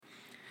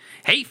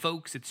Hey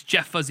folks, it's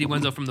Jeff Fuzzy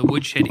Wenzel from the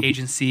Woodshed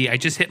Agency. I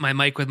just hit my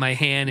mic with my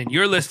hand, and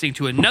you're listening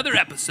to another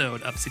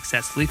episode of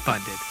Successfully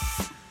Funded.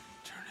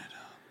 Turn it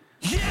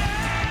up. Yeah!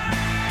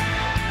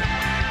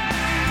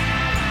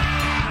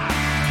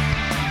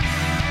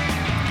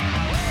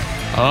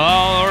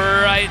 All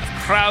right,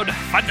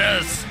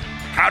 crowdfunders,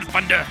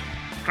 crowdfunder.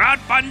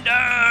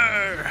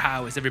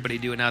 How is everybody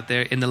doing out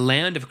there in the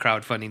land of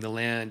crowdfunding, the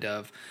land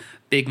of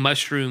big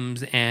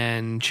mushrooms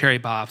and cherry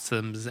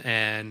blossoms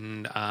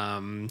and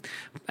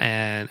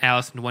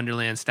Alice in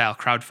Wonderland style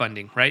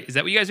crowdfunding, right? Is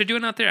that what you guys are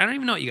doing out there? I don't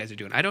even know what you guys are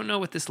doing. I don't know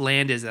what this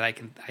land is that I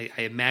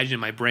imagine in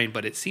my brain,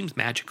 but it seems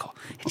magical.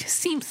 It just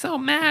seems so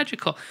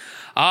magical.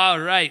 All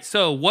right.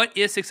 So what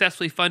is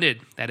Successfully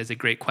Funded? That is a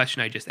great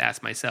question I just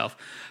asked myself.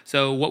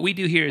 So what we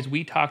do here is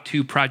we talk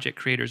to project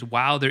creators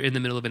while they're in the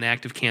middle of an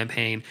active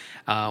campaign,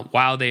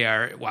 while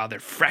they're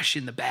fresh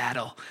in the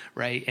battle,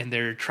 right? And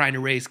they're trying to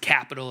raise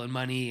capital and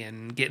money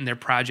and getting their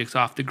projects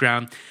off the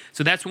ground.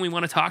 So that's when we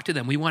want to talk to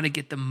them. We want to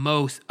get the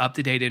most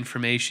up-to-date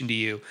information to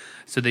you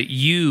so that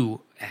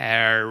you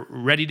are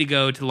ready to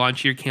go to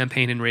launch your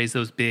campaign and raise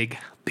those big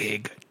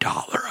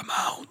dollar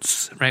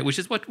amounts, right? Which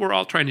is what we're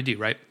all trying to do,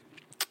 right?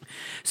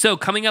 So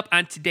coming up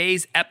on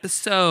today's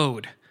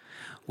episode,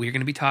 we're going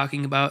to be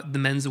talking about the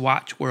men's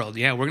watch world.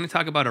 Yeah, we're going to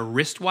talk about a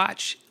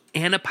wristwatch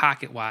and a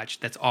pocket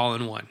watch that's all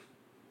in one.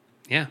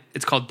 Yeah,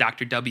 it's called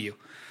Dr. W.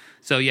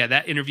 So yeah,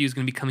 that interview is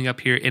going to be coming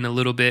up here in a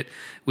little bit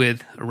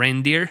with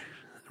Reindeer.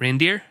 Man,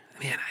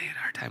 I had a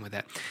hard time with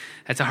that.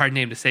 That's a hard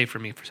name to say for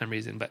me for some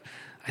reason, but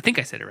I think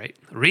I said it right.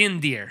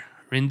 Reindeer.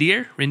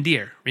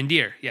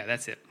 Yeah,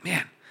 that's it.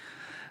 Man.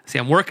 See,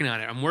 I'm working on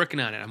it.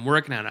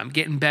 I'm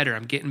getting better.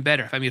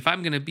 If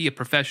I'm going to be a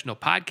professional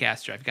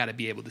podcaster, I've got to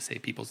be able to say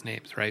people's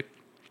names, right?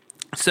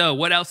 So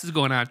what else is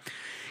going on?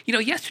 You know,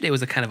 yesterday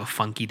was a kind of a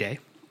funky day.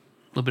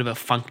 A little bit of a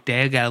funk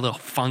day. I got a little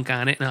funk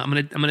on it, and I'm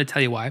gonna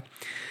tell you why.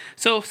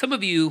 So some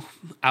of you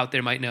out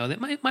there might know that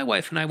my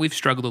wife and I, we've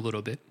struggled a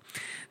little bit.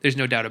 There's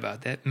no doubt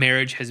about that.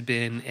 Marriage has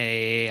been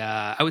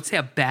I would say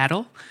a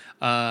battle.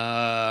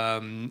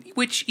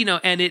 Which, you know,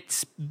 and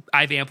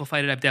I've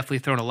amplified it. I've definitely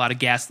thrown a lot of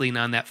gasoline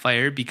on that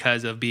fire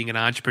because of being an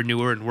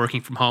entrepreneur and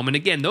working from home. And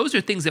again, those are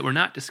things that were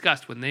not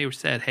discussed when they were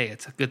said, hey,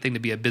 it's a good thing to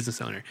be a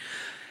business owner.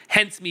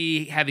 Hence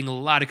me having a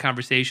lot of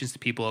conversations to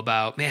people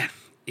about, man,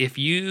 if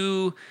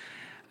you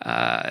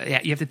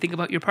have to think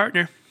about your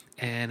partner.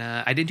 And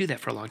I didn't do that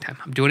for a long time.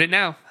 I'm doing it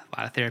now. A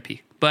lot of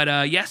therapy. But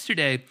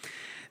yesterday,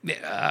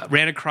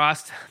 ran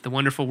across the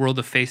wonderful world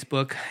of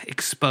Facebook,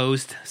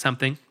 exposed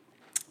something.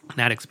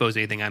 Not expose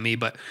anything on me,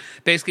 but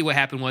basically what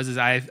happened was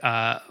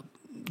guy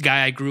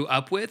I grew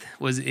up with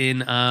was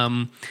in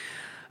a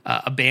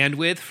band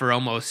with for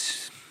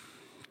almost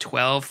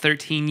 12,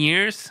 13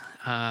 years.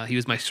 He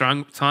was my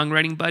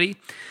songwriting buddy.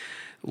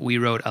 We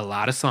wrote a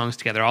lot of songs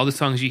together. All the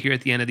songs you hear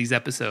at the end of these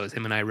episodes,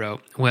 him and I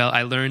wrote. Well,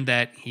 I learned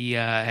that he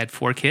had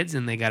 4 kids,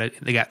 and they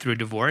got through a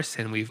divorce.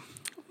 And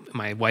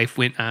my wife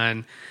went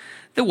on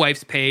the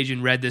wife's page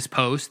and read this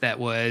post that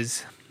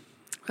was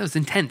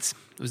intense.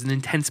 It was an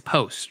intense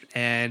post,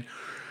 and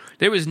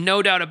there was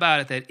no doubt about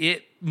it that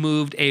it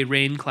moved a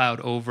rain cloud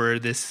over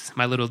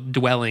my little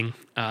dwelling.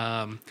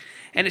 And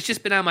it's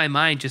just been on my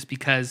mind just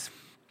because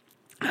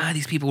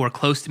these people were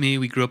close to me.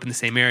 We grew up in the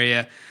same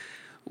area.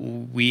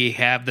 We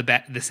have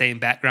the same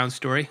background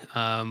story.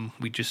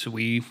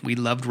 We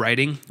loved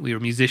writing. We were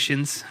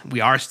musicians.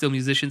 We are still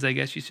musicians, I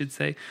guess you should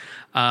say.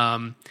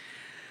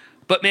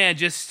 But man,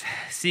 just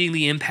seeing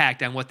the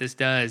impact on what this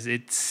does,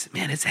 it's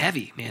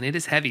heavy, man. It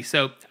is heavy.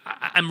 So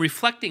I'm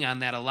reflecting on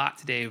that a lot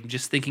today. I'm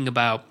just thinking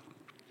about,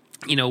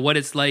 you know, what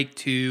it's like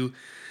to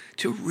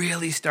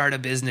really start a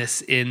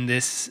business in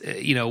this,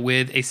 you know,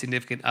 with a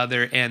significant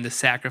other, and the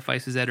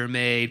sacrifices that are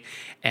made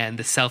and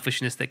the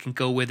selfishness that can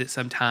go with it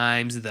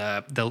sometimes,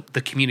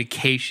 the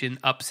communication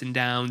ups and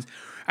downs.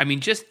 I mean,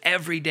 just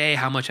every day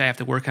how much I have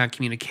to work on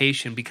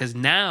communication, because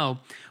now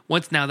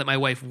that my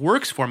wife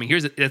works for me,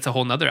 that's a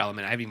whole nother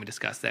element. I haven't even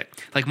discussed that.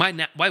 Like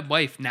my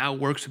wife now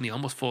works with me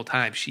almost full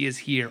time. She is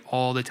here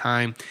all the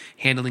time,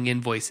 handling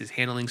invoices,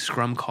 handling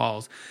scrum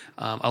calls.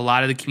 A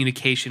lot of the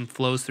communication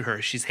flows through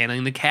her. She's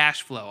handling the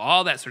cash flow,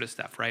 all that sort of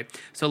stuff, right?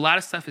 So a lot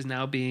of stuff is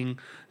now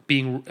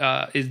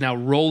is now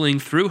rolling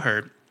through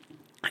her.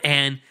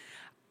 And,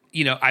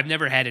 you know, I've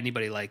never had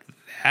anybody like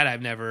that.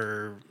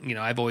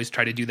 I've always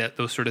tried to do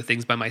those sort of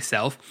things by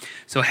myself.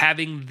 So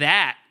having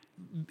that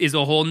is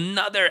a whole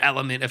nother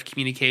element of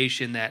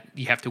communication that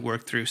you have to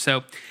work through.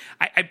 So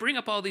I bring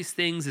up all these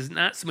things as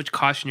not so much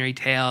cautionary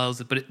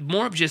tales, but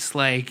more of just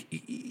like,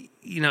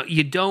 you know,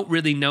 you don't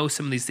really know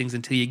some of these things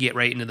until you get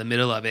right into the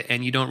middle of it,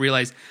 and you don't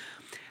realize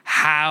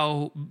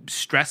how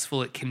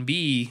stressful it can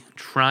be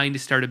trying to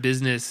start a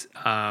business,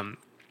 trying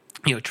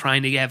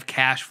to have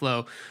cash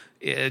flow,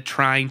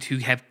 trying to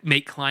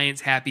make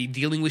clients happy,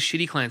 dealing with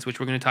shitty clients, which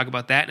we're going to talk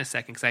about that in a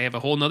second because I have a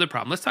whole nother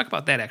problem. Let's talk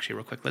about that actually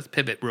real quick. Let's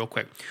pivot real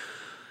quick.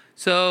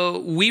 So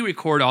we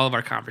record all of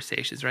our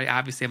conversations, right?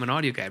 Obviously, I'm an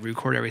audio guy. We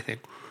record everything.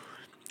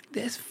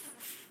 This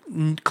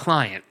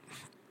client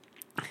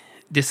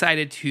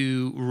decided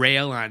to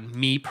rail on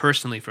me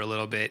personally for a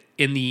little bit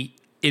in the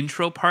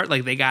intro part.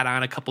 Like they got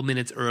on a couple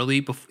minutes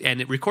early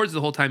and it records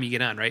the whole time you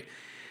get on, right?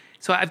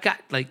 So I've got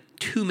like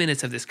 2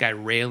 minutes of this guy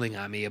railing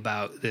on me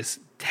about this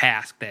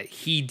task that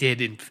he did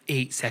in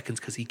 8 seconds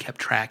because he kept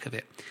track of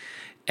it.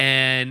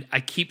 And I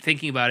keep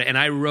thinking about it, and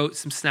I wrote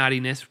some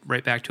snottiness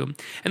right back to him.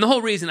 And the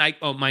whole reason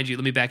mind you,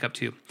 let me back up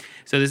too.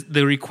 So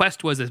the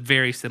request was a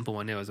very simple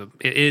one. It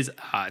is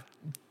a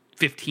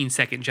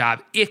 15-second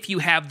job if you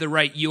have the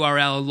right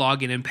URL,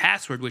 login, and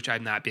password, which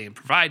I'm not being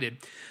provided.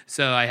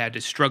 So I had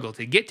to struggle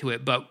to get to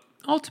it. But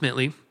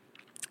ultimately,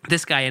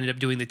 this guy ended up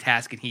doing the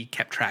task, and he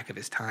kept track of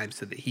his time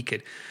so that he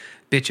could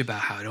bitch about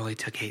how it only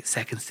took 8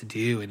 seconds to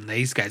do, and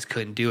these guys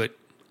couldn't do it.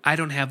 I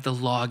don't have the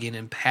login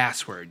and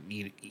password,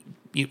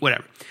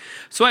 whatever.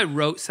 So I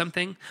wrote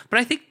something, but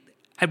I think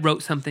I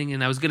wrote something,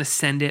 and I was going to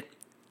send it,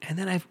 and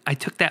then I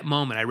took that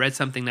moment. I read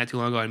something not too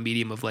long ago on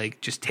Medium of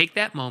like, just take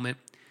that moment,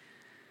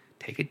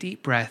 take a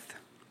deep breath,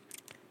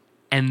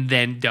 and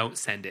then don't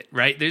send it,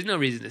 right? There's no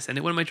reason to send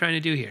it. What am I trying to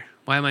do here?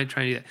 Why am I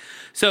trying to do that?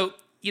 So,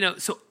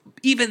 so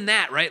even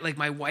that, right? Like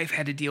my wife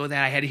had to deal with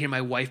that. I had to hear my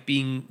wife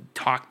being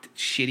talked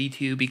shitty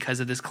to because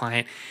of this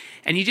client.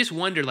 And you just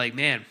wonder, like,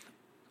 man,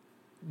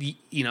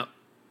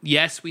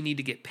 yes, we need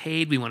to get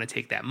paid. We want to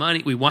take that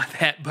money. We want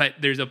that. But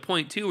there's a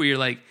point, too, where you're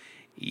like,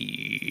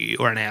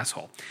 you're an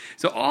asshole.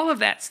 So all of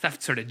that stuff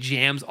sort of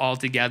jams all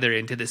together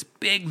into this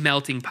big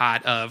melting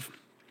pot of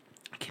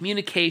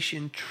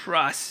communication,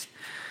 trust,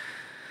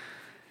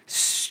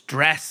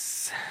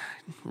 stress,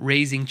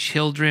 raising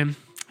children.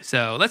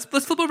 So let's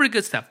flip over to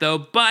good stuff, though.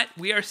 But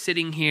we are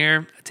sitting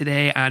here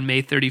today on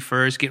May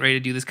 31st, getting ready to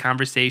do this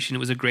conversation. It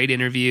was a great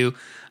interview.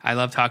 I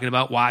love talking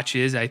about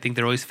watches. I think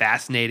they're always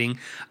fascinating.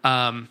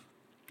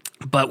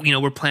 But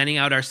we're planning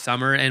out our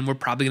summer, and we're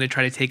probably going to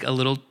try to take a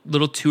little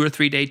 2 or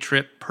 3 day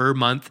trip per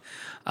month.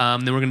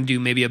 Then we're going to do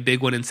maybe a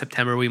big one in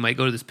September. We might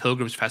go to this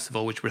Pilgrims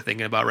Festival, which we're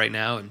thinking about right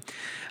now, and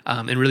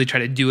really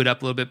try to do it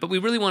up a little bit. But we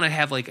really want to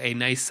have like a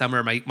nice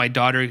summer. My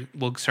daughter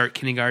will start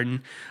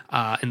kindergarten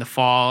in the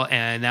fall,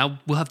 and now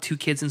we'll have 2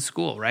 kids in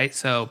school, right?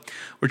 So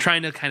we're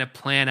trying to kind of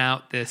plan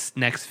out this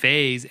next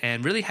phase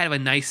and really have a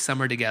nice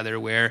summer together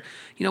where,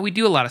 we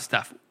do a lot of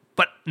stuff.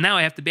 But now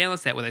I have to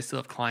balance that with I still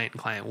have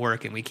client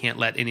work, and we can't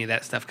let any of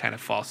that stuff kind of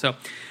fall. So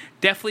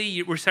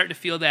definitely we're starting to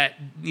feel that,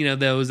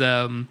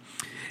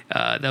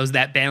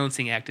 that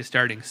balancing act is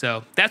starting.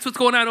 So that's what's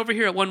going on over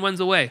here at One One's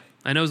Away.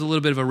 I know it was a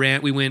little bit of a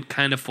rant. We went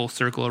kind of full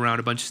circle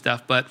around a bunch of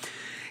stuff, but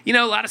a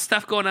lot of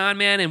stuff going on,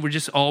 man, and we're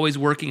just always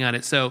working on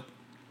it. So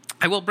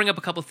I will bring up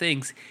a couple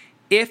things.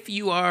 If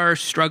you are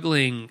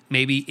struggling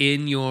maybe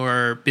in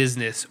your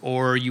business,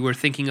 or you are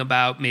thinking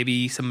about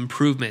maybe some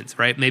improvements,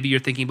 right? Maybe you're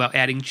thinking about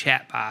adding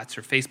chat bots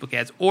or Facebook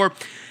ads, or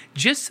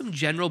just some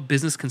general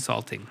business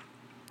consulting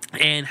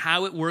and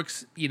how it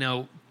works,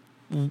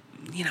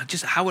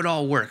 just how it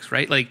all works,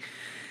 right? Like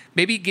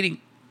maybe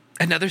getting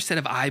another set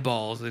of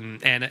eyeballs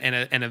and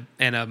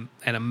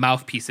a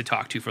mouthpiece to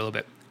talk to for a little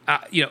bit.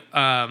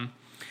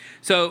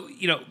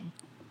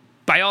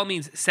 By all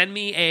means, send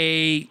me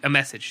a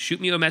message.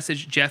 Shoot me a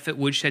message,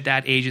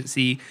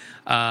 jeff@woodshed.agency.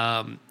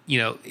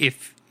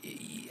 If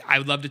I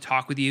would love to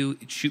talk with you,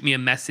 shoot me a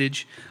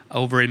message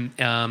over in,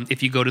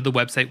 if you go to the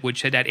website,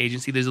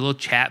 woodshed.agency, there's a little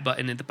chat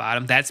button at the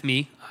bottom. That's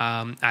me.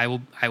 I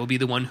will be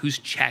the one who's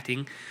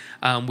chatting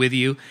with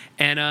you,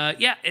 and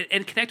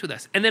and connect with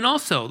us. And then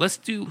also,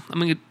 I'm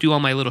going to do all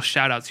my little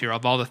shout outs here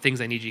of all the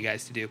things I need you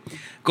guys to do.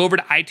 Go over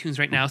to iTunes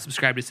right now,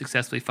 subscribe to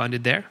Successfully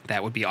Funded there.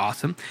 That would be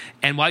awesome.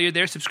 And while you're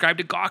there, subscribe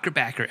to Gawker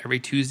Backer. Every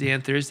Tuesday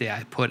and Thursday,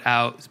 I put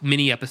out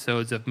mini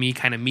episodes of me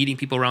kind of meeting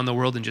people around the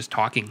world and just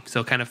talking.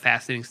 So kind of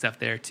fascinating stuff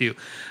there too.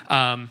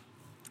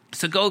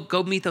 So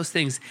go meet those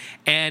things.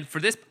 And for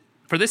this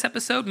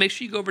episode, make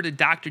sure you go over to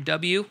Dr.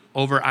 W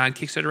over on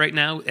Kickstarter right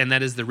now, and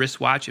that is the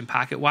wristwatch and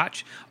pocket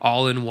watch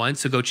all in one.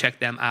 So go check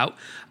them out.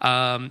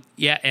 And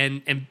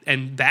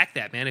back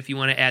that, man. If you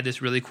want to add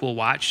this really cool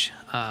watch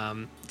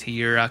to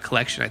your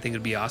collection, I think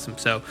it'd be awesome.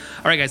 So,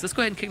 all right, guys, let's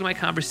go ahead and kick into my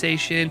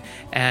conversation,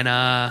 and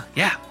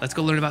let's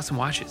go learn about some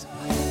watches.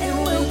 And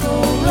we'll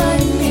go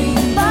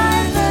running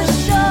by the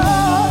shore.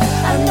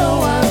 I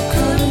know I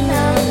could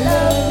not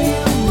love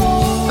you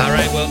more. All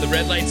right, well, the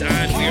red light's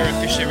on. We are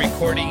officially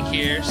recording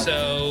here.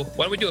 So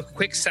why don't we do a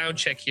quick sound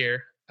check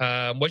here?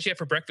 What'd you have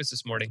for breakfast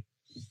this morning?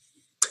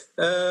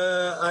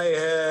 I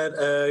had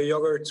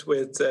yogurt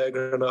with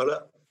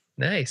granola.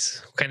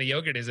 Nice. What kind of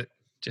yogurt is it?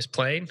 Just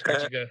plain?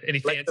 Any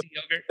fancy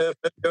yogurt?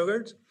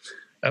 Yogurt.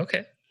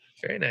 Okay.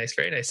 Very nice.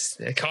 Very nice.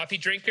 A coffee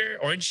drinker,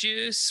 orange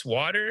juice,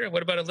 water.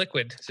 What about a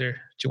liquid? Did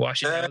you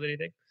wash it down with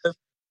anything?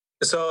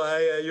 So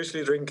I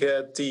usually drink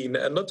tea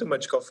and not too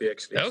much coffee,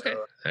 actually. Okay.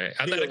 So, all right.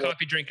 I'm not a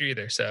coffee drinker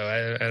either, so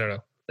I don't know.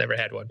 Never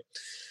had one.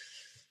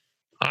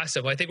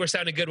 Awesome. Well, I think we're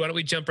sounding good. Why don't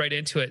we jump right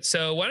into it?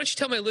 So why don't you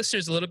tell my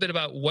listeners a little bit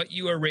about what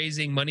you are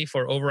raising money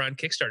for over on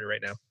Kickstarter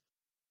right now?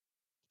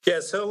 Yeah,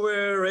 so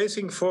we're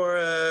raising for,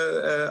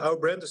 our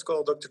brand is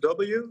called Dr.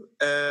 W,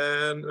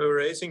 and we're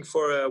raising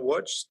for a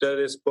watch that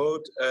is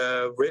both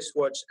a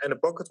wristwatch and a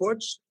pocket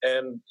watch.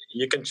 And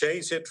you can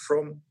change it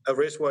from a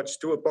wristwatch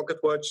to a pocket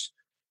watch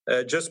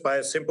just by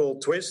a simple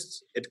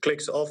twist. It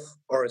clicks off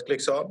or it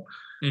clicks on.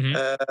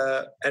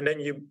 Mhm. And then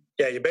you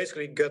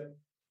basically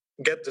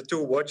get the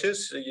two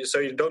watches, so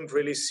you don't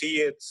really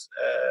see it.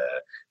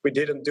 We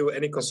didn't do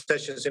any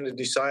concessions in the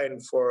design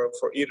for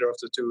either of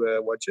the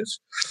two watches.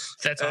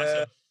 That's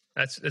awesome.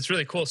 That's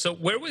really cool. So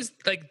where was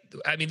like,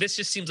 I mean, this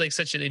just seems like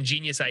such an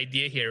ingenious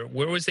idea here.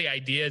 Where was the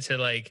idea to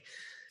like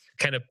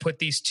kind of put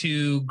these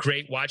two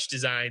great watch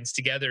designs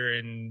together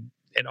and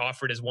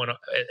offer it as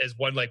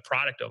one like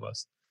product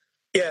almost?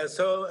 Yeah,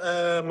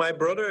 so my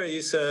brother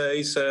is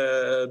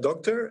a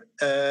doctor,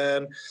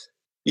 and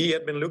he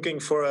had been looking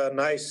for a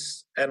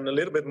nice and a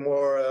little bit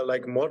more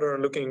like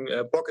modern looking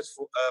pocket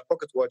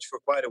watch for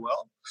quite a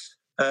while,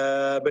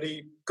 but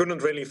he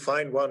couldn't really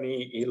find one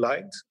he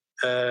liked.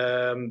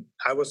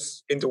 I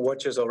was into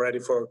watches already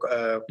for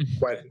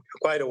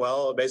quite a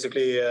while.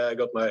 Basically, I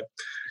got my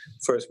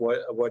first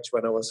watch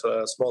when I was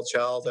a small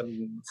child,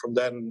 and from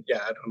then,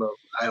 I don't know.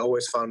 I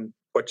always found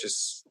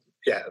watches.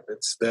 Yeah,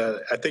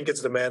 I think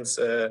it's the man's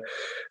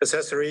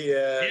accessory.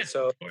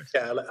 So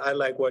I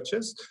like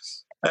watches.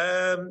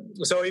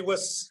 So he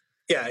was.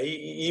 Yeah,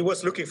 he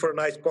was looking for a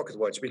nice pocket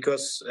watch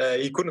because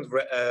he couldn't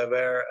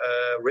wear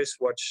a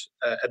wristwatch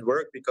at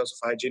work because of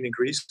hygienic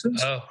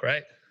reasons. Oh,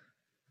 right.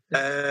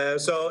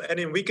 And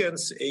in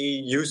weekends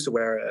he used to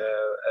wear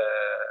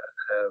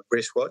a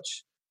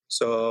wristwatch.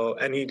 So,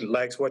 and he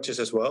likes watches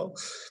as well.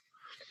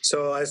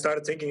 So I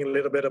started thinking a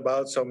little bit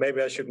about, so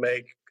maybe I should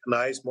make a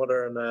nice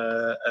modern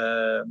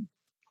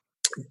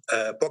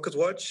pocket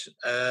watch,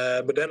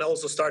 but then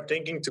also start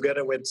thinking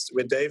together with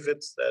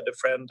David, the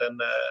friend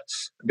and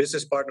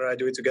business partner I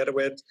do it together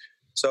with.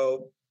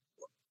 So,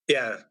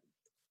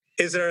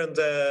 is there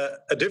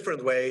a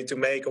different way to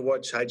make a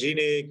watch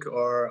hygienic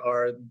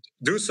or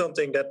do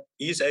something that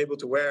he's able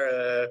to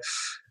wear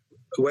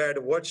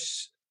the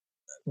watch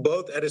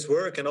both at his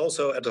work and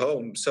also at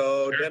home?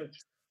 So then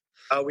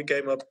how we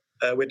came up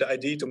with the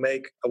idea to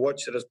make a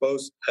watch that is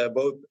both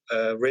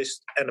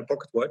wrist and a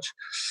pocket watch.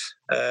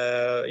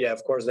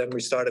 Of course, then we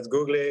started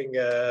Googling,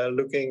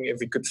 looking if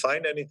we could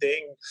find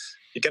anything.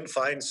 You can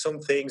find some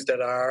things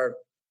that are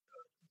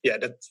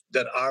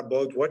that are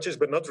both watches,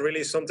 but not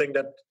really something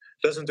that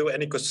doesn't do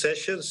any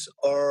concessions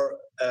or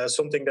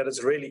something that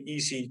is really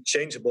easy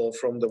changeable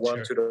from the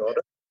one to the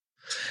other.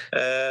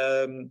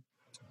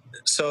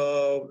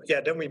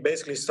 Then we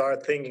basically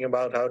start thinking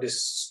about how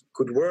this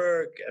could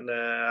work and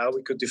how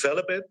we could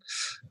develop it.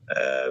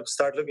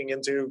 Start looking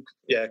into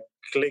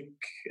click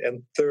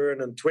and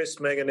turn and twist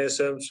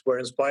mechanisms. We're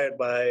inspired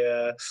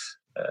by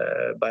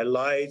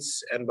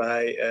lights and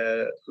by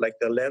like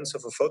the lens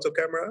of a photo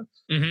camera.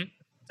 Mm-hmm.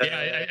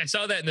 Yeah, I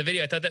saw that in the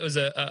video. I thought that was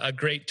a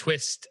great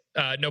twist,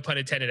 no pun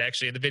intended,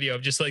 actually, in the video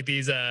of just like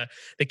these,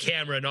 the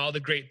camera and all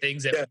the great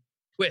things that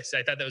twist.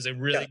 I thought that was a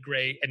really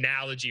great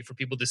analogy for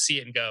people to see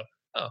it and go,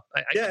 oh.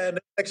 And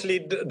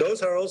actually,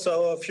 those are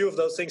also, a few of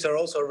those things are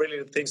also really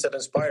the things that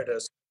inspired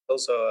us.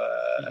 Also,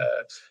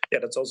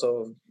 that's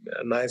also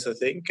nice, I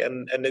think.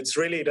 And it's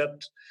really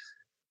that,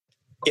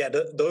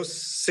 those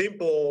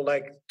simple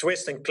like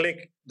twist and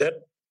click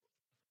that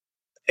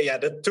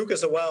took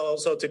us a while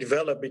also to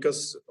develop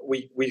because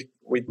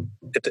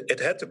it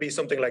had to be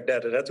something like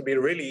that. It had to be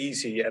really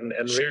easy and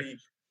really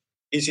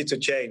easy to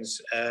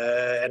change.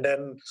 And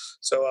then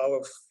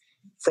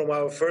from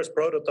our first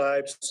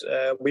prototypes,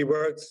 we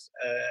worked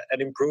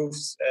and improved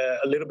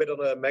a little bit on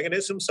the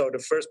mechanism. So the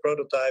first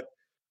prototype,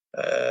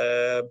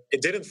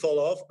 it didn't fall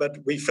off, but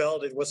we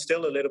felt it was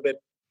still a little bit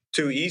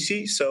too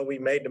easy. So we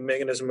made the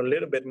mechanism a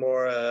little bit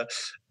more.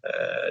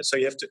 So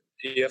you have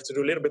to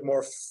do a little bit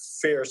more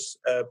fierce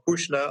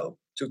push now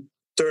to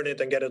turn it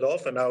and get it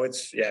off. And now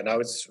it's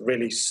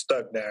really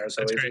stuck there.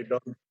 So if you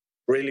don't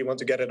really want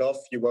to get it off,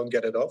 you won't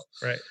get it off.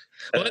 Right.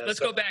 Well, let's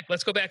go back.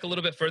 Let's go back a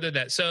little bit further than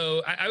that.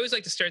 So I always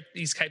like to start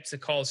these types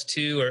of calls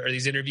too, or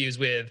these interviews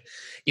with,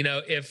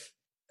 if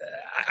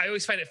I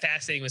always find it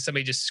fascinating when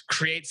somebody just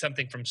creates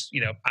something from,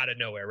 out of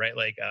nowhere, right?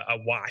 Like a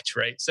watch,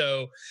 right?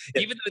 So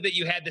even though that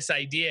you had this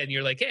idea and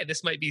you're like, hey,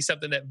 this might be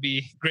something that would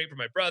be great for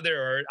my brother,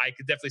 or I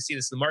could definitely see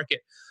this in the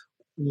market.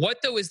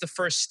 What though is the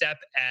first step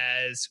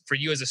for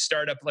you as a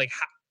startup? Like,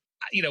 how,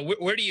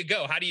 where do you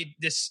go? How do you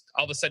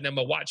all of a sudden I'm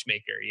a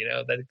watchmaker,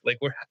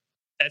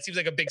 that seems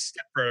like a big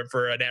step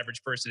for an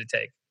average person to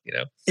take,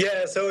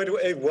 Yeah, so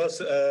it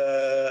was,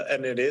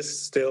 and it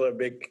is still a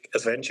big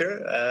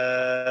adventure.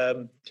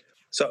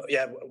 So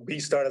we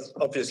started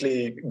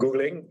obviously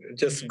Googling,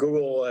 just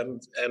Google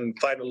and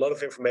find a lot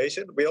of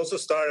information. We also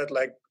started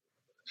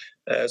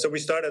we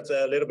started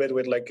a little bit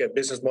with like a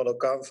business model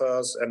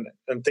canvas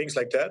and things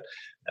like that.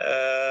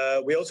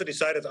 We also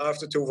decided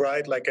after to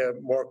write like a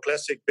more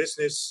classic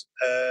business,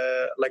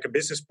 like a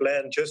business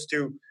plan, just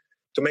to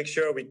make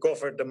sure we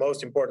covered the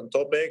most important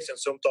topics, and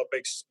some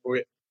topics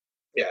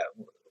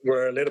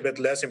were a little bit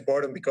less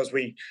important because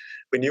we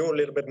knew a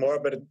little bit more,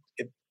 but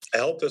it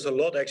helped us a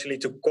lot actually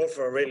to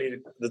cover really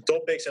the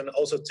topics and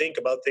also think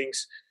about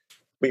things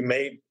we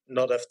may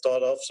not have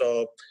thought of.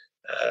 So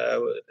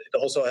it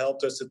also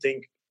helped us to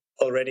think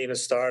already in the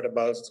start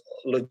about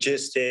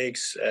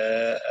logistics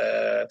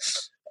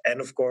and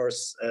of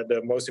course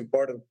the most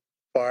important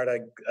part,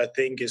 I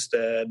think, is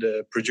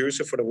the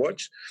producer for the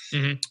watch.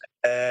 Mhm.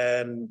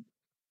 And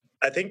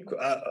I think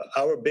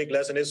our big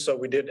lesson is, so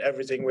we did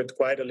everything with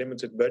quite a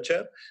limited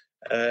budget.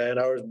 And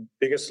our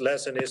biggest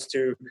lesson is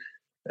to,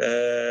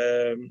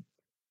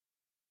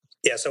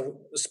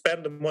 so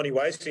spend the money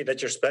wisely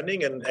that you're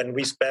spending. And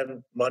we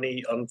spend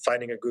money on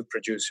finding a good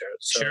producer.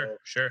 So,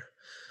 Sure.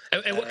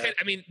 And what kind?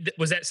 I mean,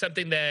 was that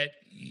something that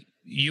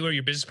you or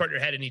your business partner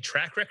had any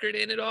track record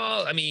in at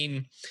all? I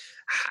mean,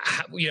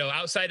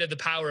 outside of the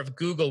power of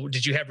Google,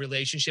 did you have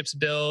relationships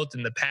built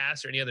in the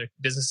past, or any other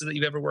businesses that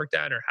you've ever worked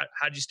on, or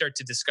how did you start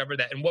to discover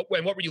that? And what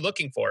were you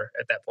looking for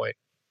at that point?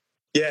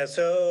 Yeah,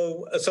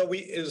 so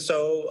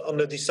on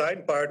the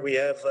design part, we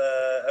have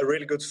a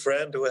really good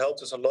friend who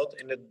helped us a lot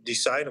in the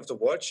design of the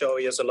watch. So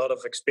he has a lot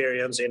of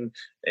experience in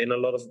a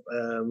lot of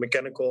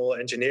mechanical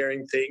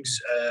engineering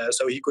things.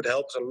 So he could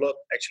help us a lot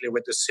actually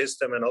with the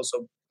system, and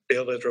also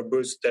build it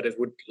robust that it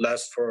would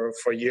last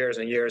for years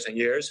and years and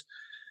years.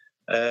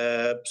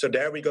 So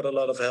there we got a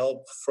lot of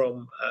help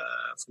from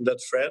that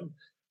friend.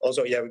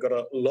 Also, we got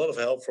a lot of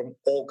help from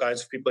all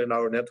kinds of people in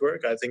our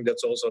network. I think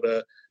that's also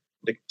the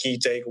key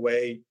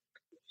takeaway.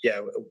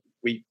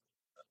 We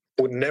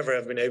would never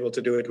have been able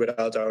to do it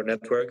without our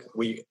network.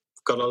 We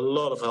got a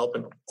lot of help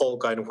in all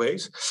kind of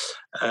ways.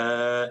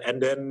 And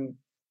then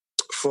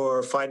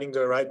for finding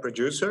the right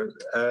producer,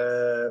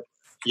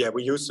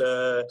 we used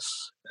a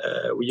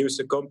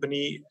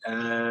company,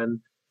 and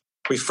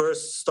we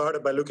first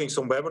started by looking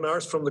some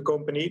webinars from the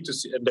company to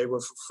see, and they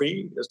were for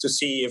free, to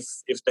see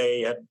if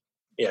they had,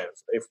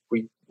 if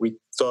we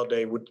thought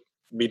they would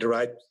be the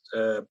right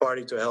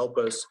party to help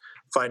us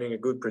finding a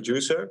good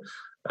producer.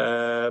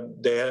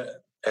 They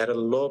had a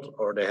lot,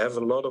 or they have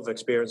a lot of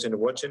experience in the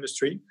watch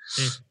industry.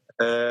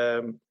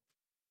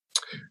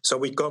 So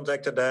we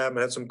contacted them,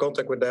 had some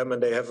contact with them,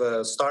 and they have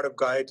a startup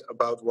guide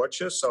about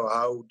watches. So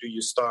how do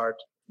you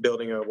start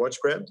building a watch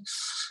brand?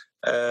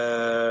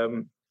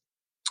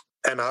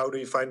 And how do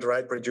you find the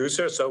right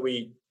producer? So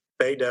we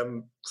pay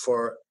them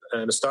for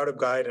the startup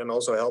guide, and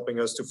also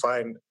helping us to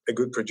find a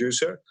good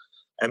producer.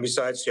 And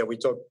besides, we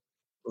talk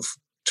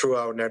through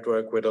our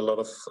network with a lot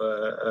of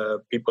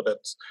people that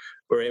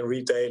were in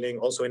retailing,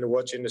 also in the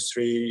watch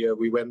industry.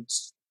 We went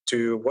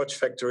to watch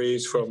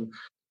factories from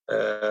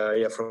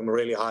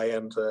really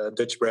high-end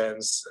Dutch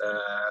brands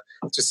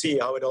to see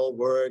how it all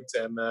worked.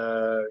 And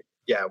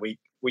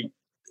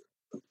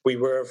we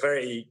were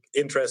very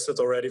interested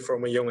already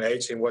from a young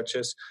age in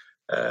watches.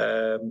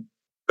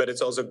 But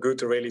it's also good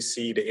to really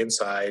see the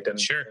inside. And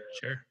Sure.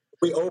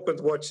 We opened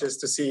watches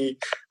to see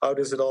how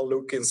does it all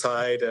look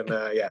inside, and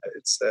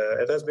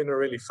it has been a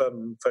really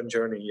fun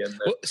journey. And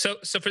so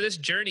for this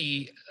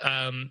journey,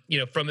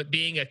 from it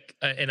being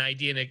an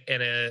idea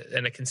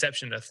and a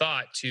conception, a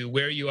thought, to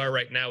where you are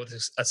right now with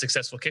a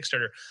successful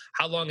Kickstarter,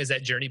 how long has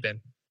that journey been?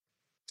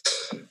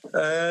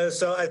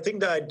 So I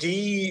think the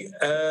idea,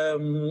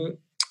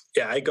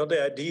 I got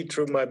the idea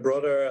through my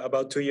brother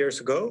about 2 years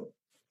ago,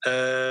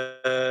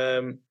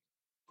 and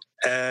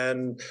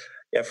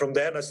from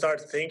then I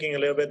started thinking a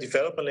little bit,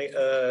 developing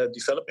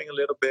a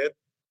little bit,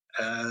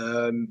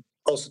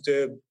 also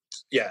to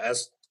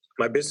as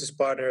my business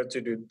partner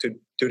to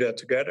do that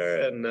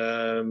together. And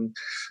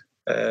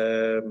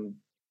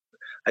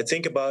I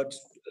think about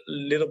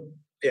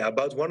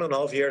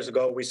 1.5 years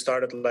ago we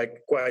started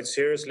quite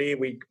seriously.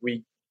 We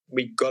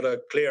got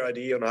a clear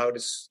idea on how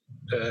this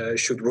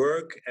should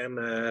work, and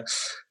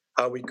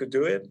how we could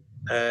do it,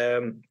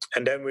 and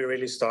then we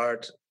really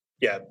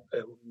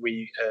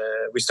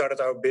we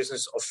started our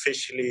business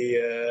officially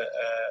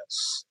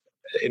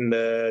in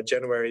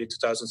January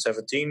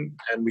 2017,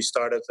 and we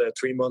started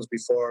 3 months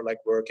before,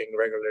 working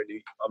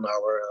regularly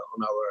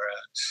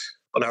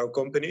on our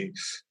company,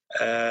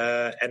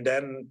 and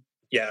then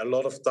a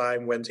lot of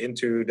time went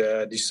into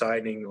the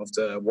designing of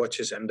the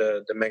watches and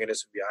the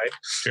mechanism behind.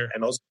 Sure.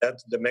 And also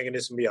the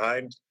mechanism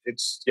behind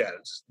it's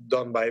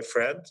done by a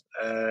friend,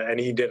 and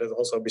he did it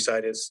also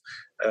beside his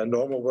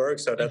normal work.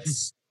 So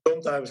that's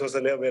sometimes was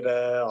a little bit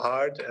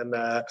hard, and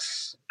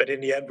but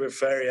in the end we're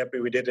very happy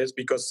we did this,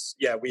 because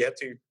we had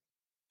to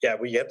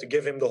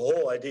give him the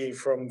whole idea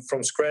from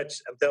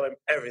scratch and tell him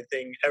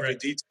everything, every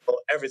detail,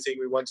 everything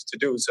we wanted to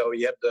do. So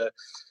he had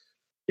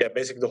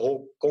basically the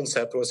whole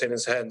concept was in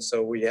his hands.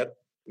 So we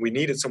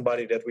needed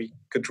somebody that we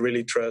could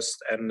really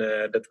trust, and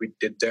that we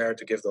did dare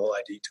to give the whole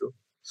idea to.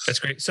 That's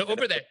great. So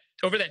over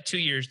that 2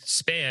 year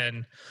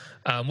span,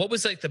 what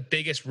was the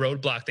biggest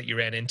roadblock that you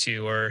ran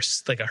into, or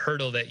a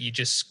hurdle that you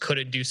just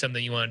couldn't do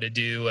something you wanted to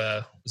do?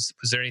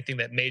 Was there anything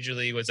that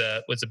majorly was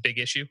a big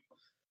issue?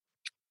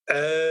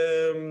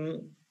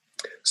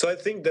 So I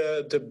think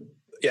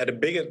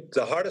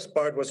the hardest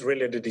part was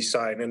really the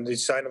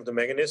design of the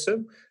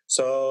mechanism.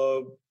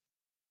 So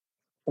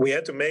we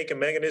had to make a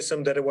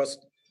mechanism that it was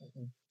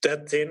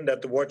that thin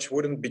that the watch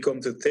wouldn't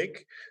become too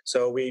thick.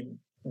 So we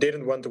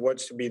didn't want the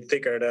watch to be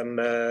thicker than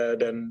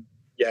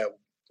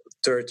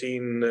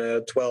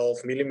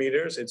 12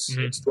 millimeters.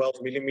 It's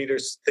 12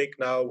 millimeters thick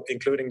now,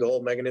 including the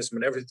whole mechanism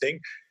and everything,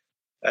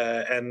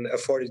 and a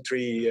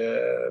 43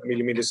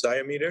 millimeters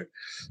diameter.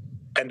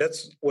 and that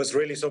was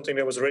really something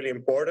that was really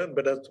important,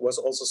 but that was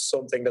also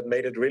something that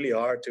made it really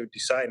hard to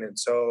design it.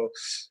 So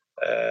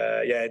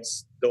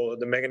it's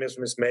the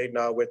mechanism is made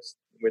now with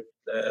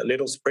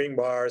little spring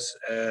bars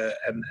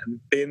and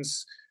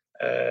pins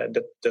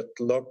that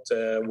lock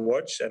the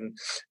watch, and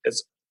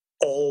it's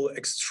all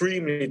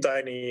extremely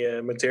tiny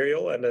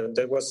material, and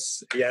that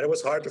was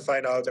hard to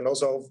find out, and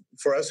also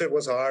for us it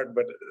was hard,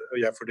 but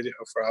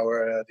for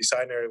our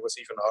designer it was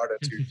even harder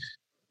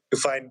to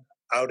find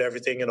out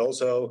everything, and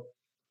also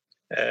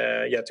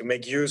to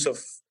make use of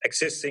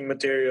existing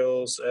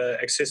materials,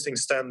 existing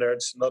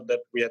standards, not that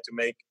we had to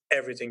make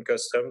everything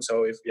custom.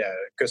 So if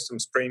custom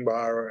spring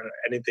bar or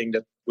anything,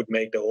 that would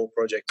make the whole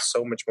project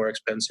so much more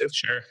expensive.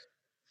 Sure.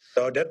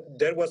 So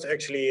that was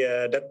actually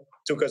that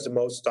took us the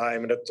most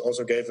time, and that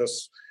also gave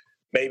us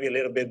maybe a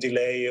little bit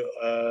delay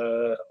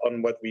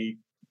on what we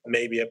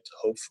maybe had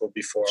hoped for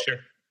before. Sure.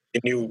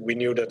 We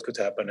knew that could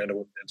happen, and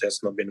it has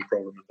not been a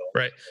problem at all.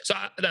 Right. So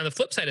on the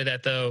flip side of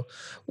that, though,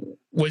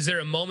 was there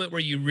a moment where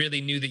you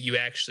really knew that you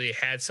actually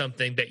had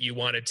something that you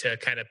wanted to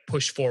kind of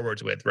push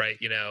forwards with? Right.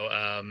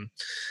 I mean,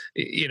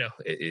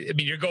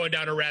 you're going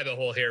down a rabbit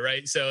hole here,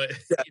 right? So,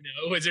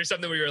 was there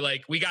something where you were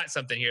like, "We got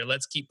something here.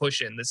 Let's keep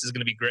pushing. This is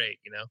going to be great."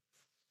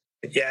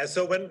 Yeah.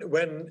 So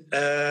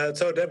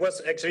so that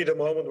was actually the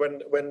moment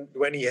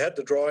when he had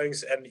the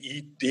drawings, and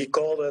he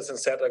called us and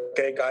said,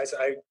 "Okay, guys,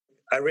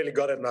 I really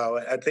got it now.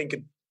 I think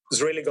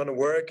it's really going to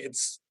work.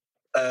 It's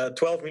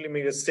 12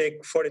 millimeters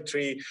thick,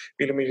 43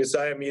 millimeters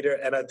diameter,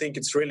 and I think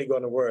it's really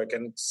going to work.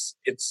 And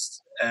it's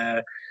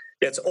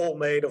all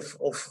made of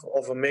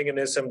a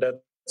mechanism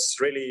that's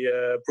really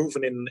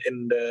proven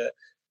in the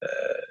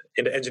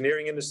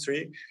engineering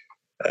industry.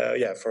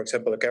 For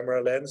example, a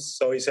camera lens.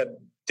 So he said,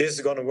 this is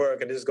going to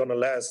work, and this is going to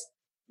last.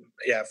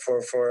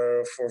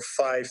 For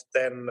 5,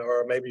 10,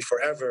 or maybe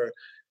forever.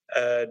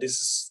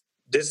 This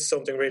is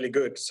something really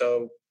good.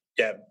 So.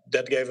 Yeah,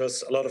 that gave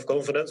us a lot of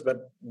confidence.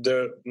 But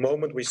the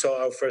moment we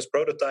saw our first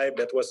prototype,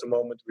 that was the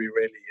moment we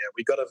really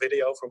we got a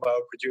video from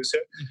our producer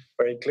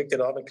where he clicked it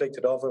on and clicked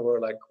it off, and we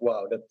were like,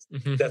 "Wow, that's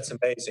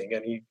amazing!"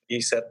 And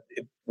he said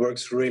it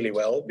works really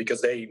well, because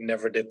they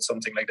never did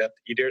something like that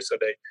either, so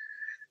they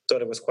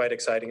thought it was quite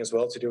exciting as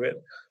well to do it.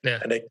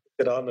 Yeah. And they clicked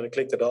it on and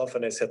clicked it off,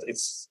 and they said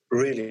it's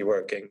really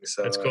working.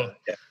 So that's cool.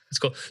 That's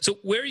cool. So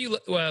where are you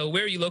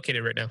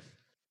located right now?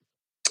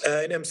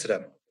 In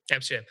Amsterdam.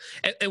 Amsterdam.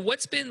 And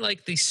what's been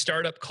like the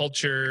startup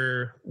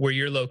culture where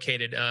you're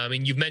located? I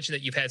mean, you've mentioned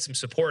that you've had some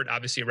support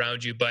obviously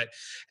around you, but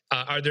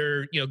are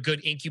there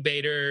good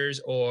incubators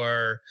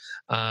or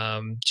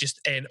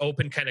just an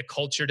open kind of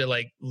culture to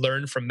like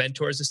learn from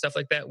mentors and stuff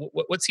like that?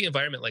 What's the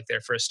environment like there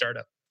for a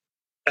startup?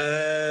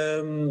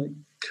 So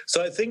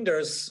I think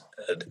there's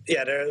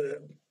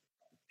you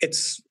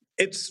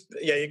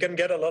can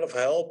get a lot of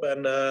help,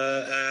 and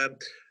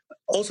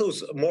also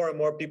more and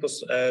more people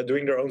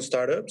doing their own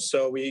startups.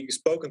 So we've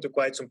spoken to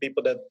quite some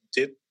people that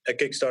did a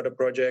Kickstarter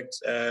project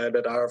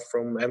that are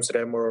from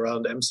Amsterdam or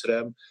around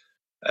Amsterdam.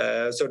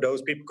 So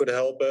those people could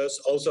help us.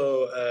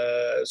 Also,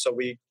 so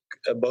we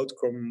both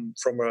come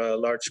from a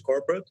large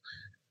corporate.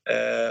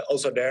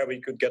 Also there we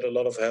could get a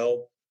lot of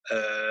help.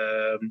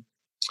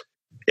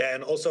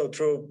 And also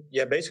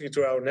basically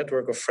through our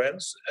network of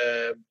friends.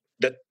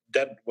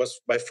 That was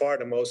by far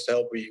the most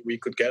help we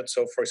could get.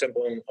 So for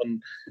example,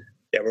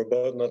 we're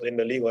both not in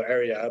the legal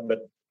area, but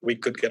we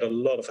could get a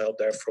lot of help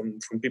there from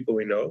people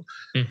we know.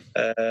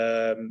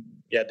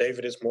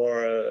 David is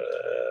more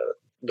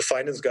the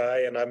finance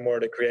guy, and I'm more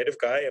the creative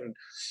guy, and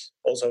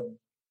also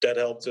that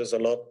helped us a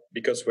lot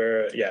because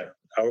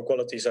our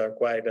qualities are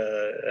quite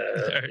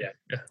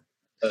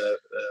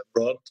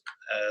broad.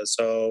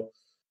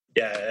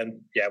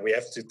 We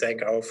have to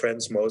thank our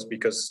friends most,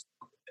 because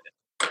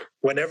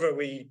whenever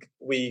we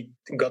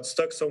got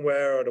stuck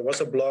somewhere or there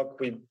was a block,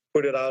 we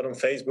put it out on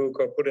Facebook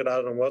or put it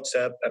out on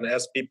WhatsApp and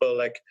ask people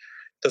like,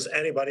 does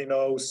anybody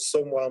know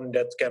someone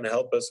that can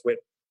help us with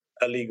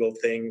a legal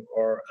thing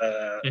or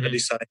a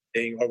design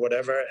thing or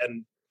whatever?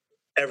 And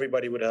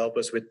everybody would help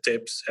us with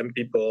tips and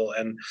people,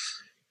 and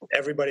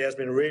everybody has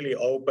been really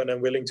open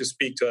and willing to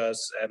speak to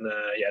us. And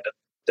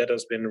that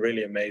has been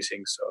really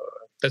amazing. So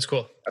that's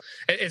cool.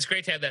 It's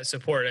great to have that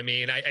support. I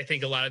mean, I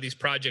think a lot of these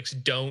projects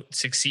don't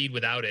succeed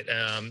without it.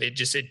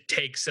 It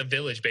takes a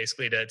village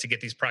basically to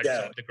get these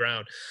projects off the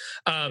ground.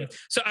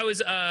 So I was,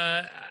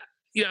 the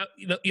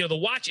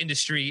watch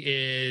industry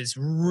is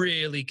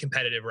really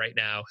competitive right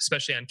now,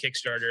 especially on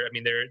Kickstarter. I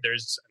mean,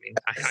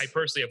 I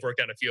personally have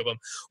worked on a few of them.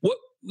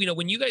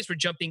 When you guys were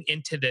jumping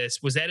into this,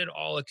 was that at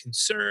all a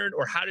concern,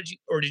 or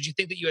did you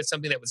think that you had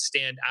something that would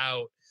stand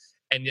out?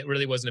 And it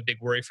really wasn't a big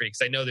worry for you?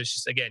 Because I know there's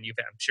just, again,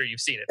 I'm sure you've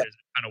seen it. There's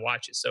a ton of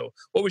watches. So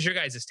what was your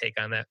guys' take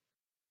on that?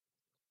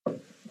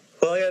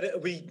 Well,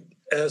 we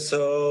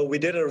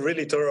did a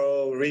really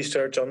thorough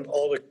research on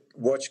all the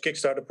watch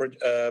Kickstarter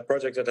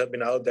projects that had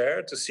been out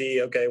there to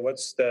see, okay,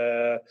 what's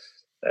the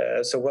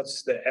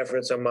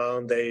average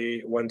amount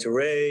they want to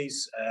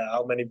raise?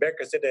 How many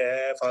backers did they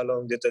have? How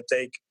long did it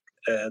take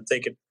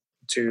it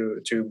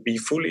to be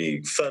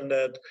fully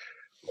funded?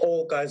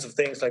 all kinds of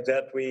things like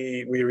that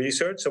we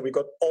research. So we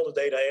got all the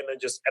data in and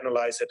just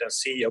analyze it and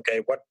see,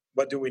 okay,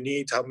 what do we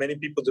need? How many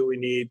people do we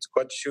need?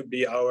 What should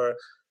be our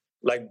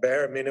like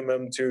bare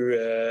minimum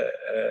to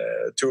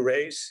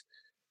raise?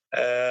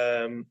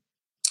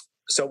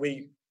 So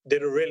we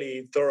did a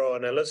really thorough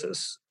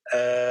analysis,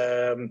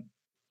 and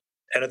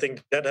I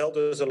think that helped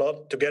us a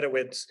lot. Together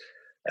with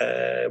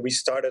when we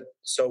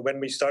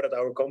started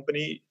our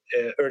company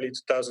early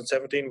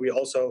 2017, we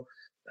also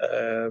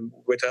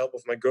with the help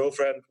of my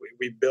girlfriend,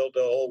 we built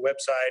a whole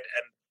website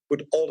and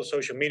put all the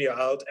social media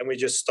out, and we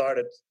just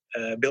started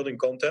building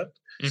content.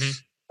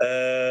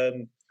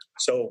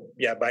 So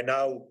yeah, by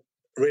now,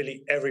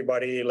 really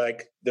everybody,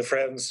 like the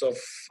friends of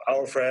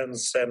our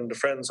friends and the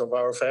friends of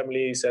our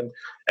families, and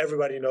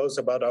everybody knows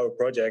about our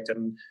project,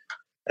 and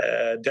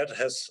that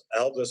has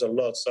helped us a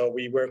lot. So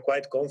we were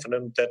quite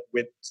confident that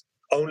with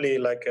only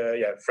like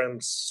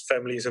friends,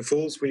 families, and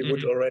fools, we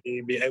would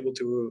already be able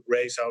to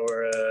raise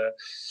our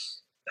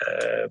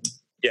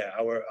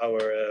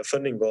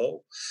funding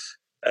goal.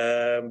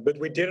 But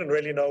we didn't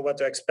really know what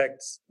to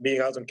expect being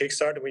out on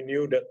Kickstarter. We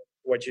knew that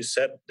what you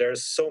said,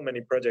 there's so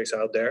many projects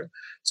out there,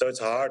 so it's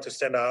hard to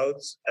stand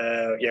out.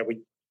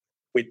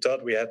 We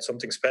thought we had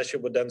something special,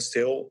 but then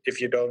still,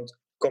 if you don't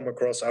come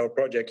across our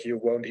project, you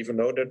won't even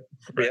know that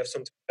we have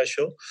something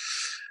special.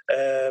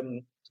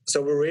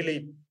 So we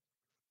really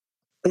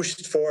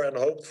pushed for and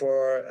hoped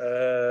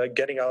for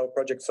getting our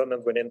project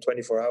funded within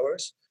 24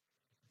 hours.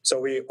 So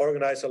we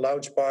organized a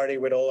launch party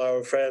with all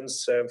our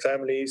friends and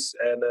families,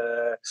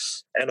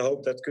 and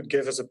hope that could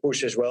give us a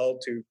push as well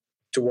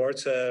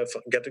towards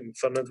getting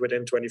funded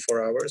within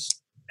 24 hours.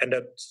 And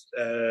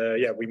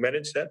that, we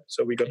managed that.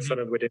 So we got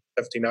funded within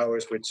 15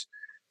 hours, which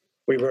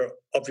we were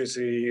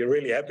obviously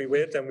really happy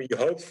with, and we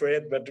hoped for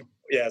it. But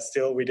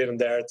still, we didn't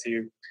dare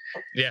to.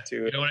 Yeah,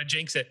 you don't want to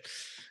jinx it.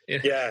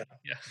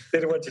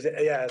 Didn't want to.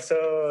 Yeah,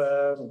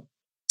 so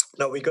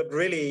no, we got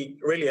really,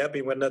 really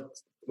happy when that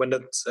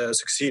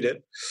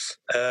succeeded.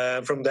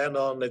 From then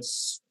on,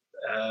 it's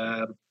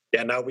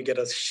now we get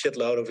a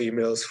shitload of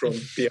emails from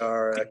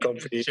PR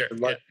companies. Sure.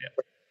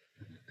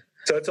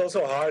 So it's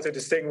also hard to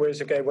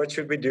distinguish, okay, what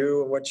should we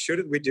do and what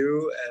shouldn't we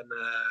do?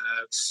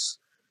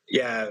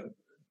 And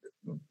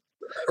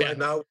right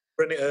now,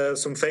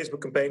 some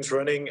Facebook campaigns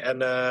running,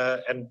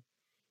 and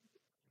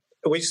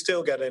we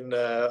still get in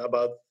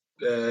about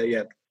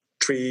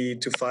 3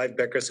 to 5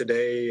 backers a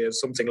day,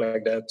 something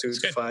like that, 2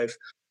 to 5.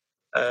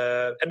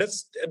 And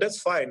that's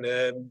fine.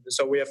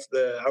 So we have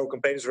our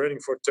campaign is running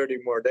for 30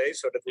 more days,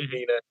 so that would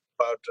mean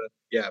about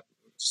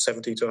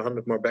 70 to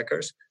 100 more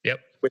backers. Yep.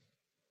 Which,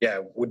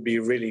 would be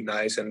really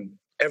nice, and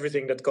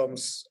everything that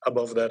comes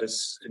above that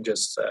is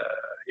just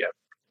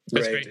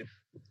that's great.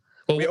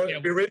 Well, we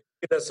really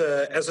see it as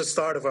a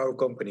start of our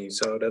company,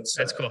 so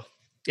that's cool.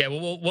 Yeah,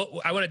 well,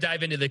 I want to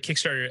dive into the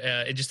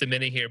Kickstarter in just a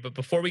minute here, but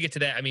before we get to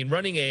that, I mean,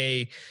 running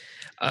a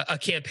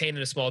campaign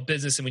in a small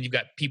business, and when you've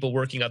got people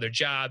working other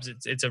jobs,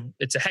 it's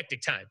a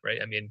hectic time,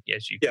 right? I mean,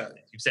 as you've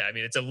said, I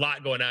mean, it's a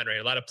lot going on, right?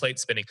 A lot of plate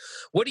spinning.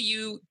 What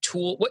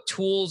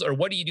tools or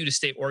what do you do to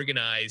stay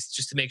organized,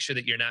 just to make sure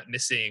that you're not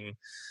missing,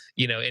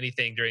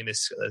 anything during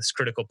this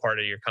critical part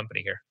of your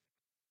company here?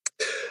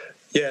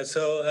 Yeah,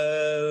 so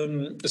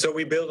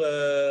we built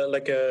a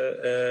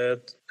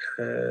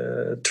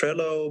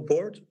Trello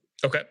board.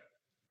 Okay.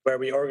 Where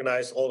we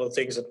organized all the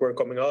things that were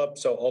coming up,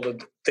 so all the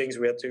things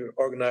we had to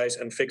organize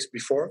and fix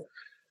before.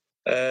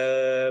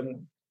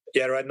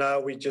 Right now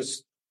we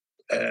just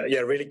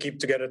really keep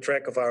together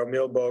track of our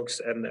mailbox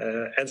and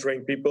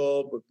answering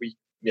people. But we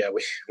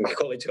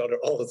call each other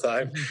all the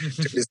time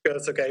to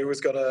discuss. Okay,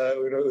 who's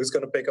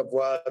gonna pick up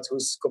what,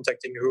 who's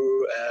contacting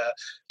who.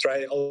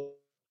 Try all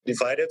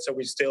divided, so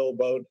we still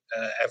both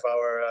have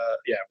our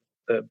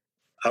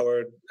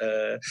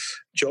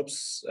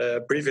jobs,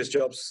 previous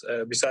jobs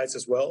besides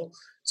as well.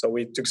 So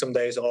we took some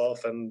days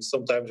off, and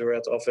sometimes we're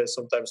at the office,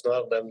 sometimes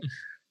not. And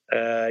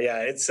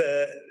it's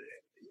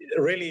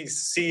really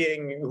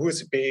seeing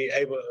who's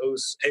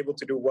able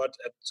to do what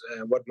at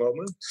what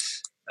moment.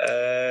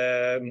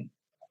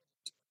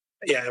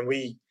 And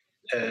we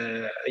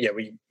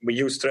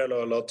use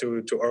Trello a lot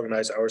to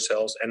organize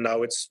ourselves, and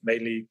now it's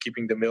mainly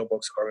keeping the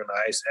mailbox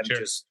organized and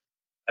just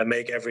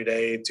make every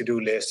day to-do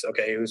lists.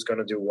 Okay, who's going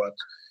to do what?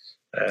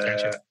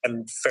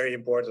 And very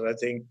important, I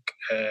think,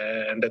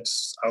 and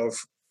that's our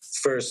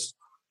first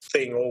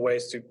thing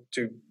always, to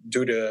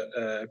do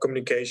the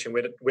communication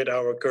with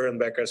our current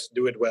backers,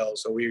 do it well.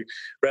 So we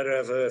rather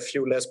have a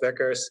few less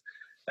backers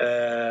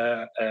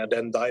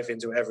than dive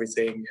into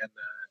everything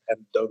and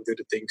don't do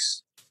the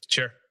things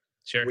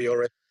we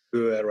already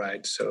do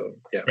right. So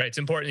right, it's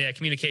important. Yeah,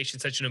 communication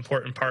is such an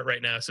important part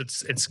right now. So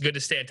it's good to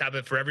stay on top of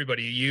it for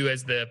everybody. You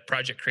as the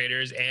project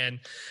creators, and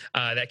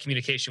that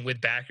communication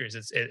with backers,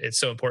 it's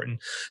so important.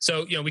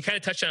 So we kind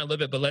of touched on it a little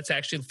bit, but let's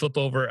actually flip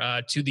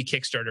over to the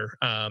Kickstarter.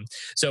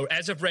 So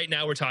as of right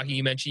now, we're talking.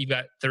 You mentioned you've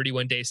got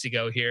 31 days to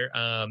go here.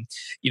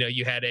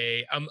 You had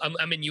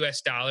I'm in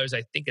US dollars.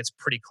 I think it's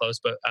pretty close,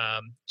 but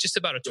just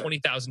about a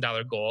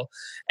 $20,000 goal,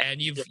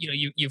 and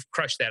you've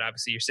crushed that.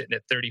 Obviously, you're sitting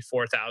at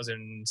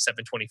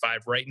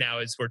 $34,725 right now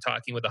as we're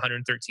talking with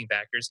 113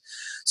 backers.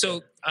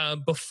 So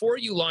before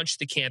you launched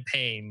the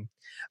campaign,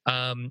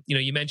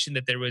 you mentioned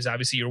that there was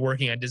obviously you're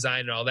working on design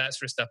and all that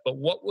sort of stuff. But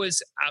what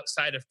was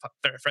outside of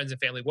friends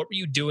and family? What were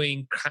you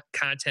doing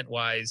content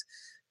wise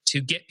to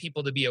get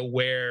people to be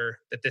aware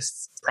that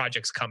this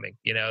project's coming?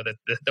 That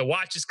the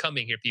watch is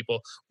coming here.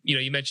 People,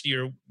 you mentioned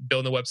you're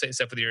building the website and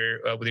stuff with your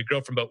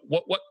girlfriend. But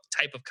what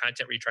type of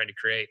content were you trying to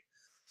create?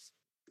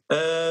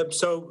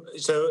 So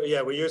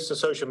we used the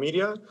social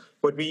media,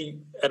 but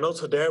and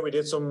also there we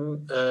did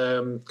some.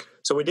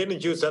 So we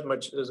didn't use that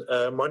much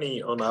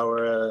money on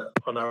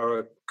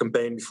our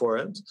campaign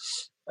beforehand.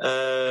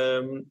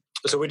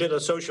 So we did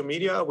a social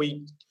media.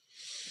 We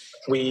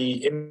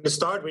in the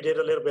start we did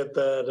a little bit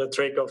the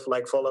trick of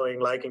like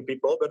liking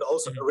people, but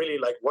also really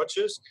like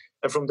watches.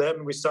 And from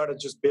then we started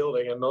just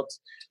building and not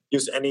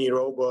use any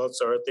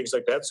robots or things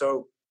like that.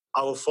 So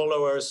our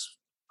followers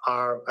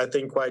are, I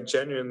think, quite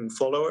genuine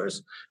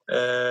followers.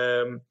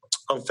 On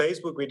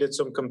Facebook, we did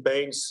some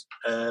campaigns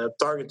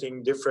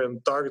targeting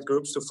different target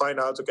groups to find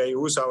out, okay,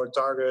 who's our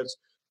target,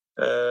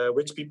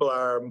 which people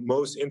are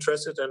most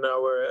interested in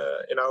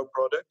our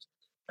product.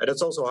 And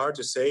that's also hard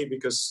to say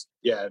because,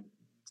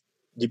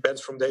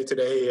 depends from day to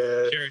day.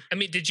 Sure. I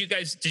mean, did you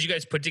guys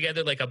put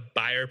together like a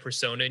buyer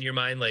persona in your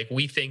mind? Like,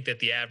 we think that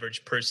the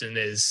average person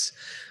is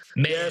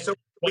so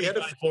we had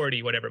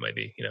 40, whatever it might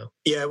be,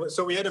 Yeah,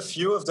 so we had a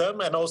few of them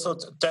and also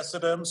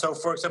tested them. So,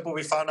 for example,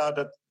 we found out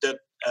that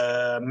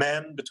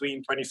men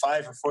between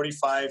 25 and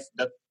 45,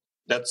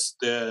 that's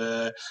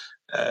the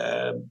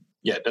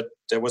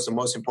that was the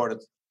most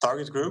important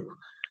target group,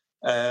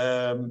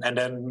 and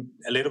then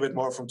a little bit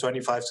more from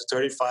 25 to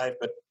 35,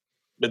 but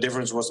the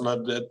difference was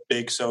not that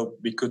big, so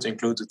we could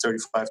include the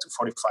 35 to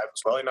 45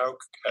 as well in our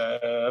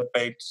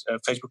paid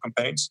Facebook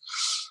campaigns.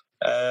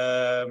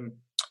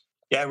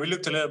 We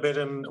looked a little bit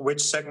in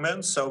which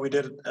segments. So we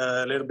did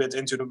a little bit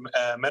into the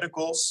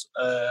medicals,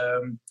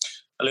 a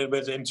little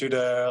bit into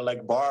the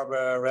like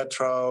barber,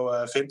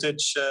 retro,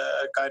 vintage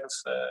kind of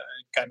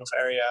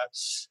area.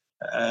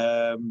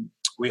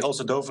 We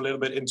also dove a little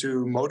bit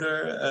into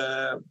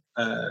motorbike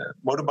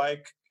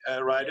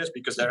riders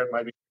because there it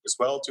might be as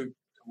well to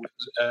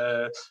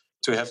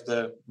have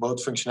the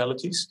both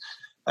functionalities.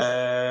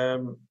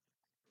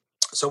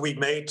 So we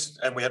made,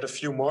 and we had a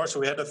few more. So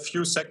we had a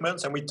few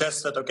segments, and we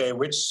tested, okay,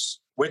 which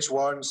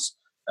ones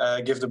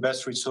give the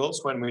best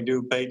results when we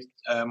do paid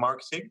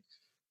marketing.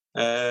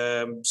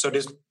 So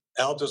this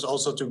helped us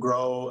also to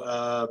grow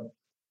a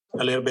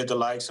little bit the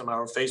likes on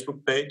our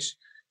Facebook page.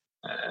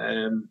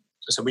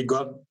 So we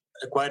got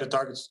quite a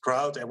targeted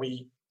crowd, and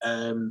we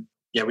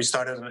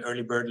started an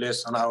early bird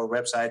list on our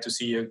website to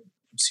see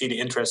the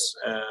interest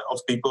of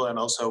people, and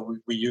also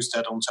we used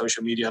that on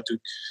social media to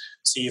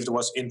see if there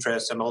was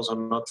interest, and also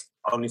not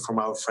only from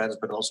our friends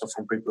but also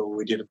from people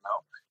we didn't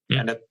know.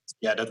 And that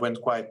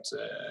went quite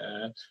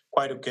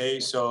okay.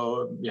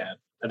 So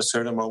at a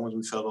certain moment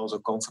we felt also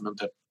confident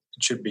that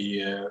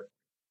it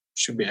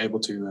should be able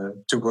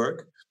to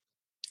work.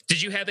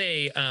 Did you have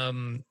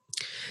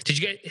did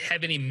you guys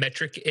have any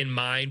metric in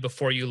mind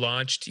before you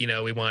launched?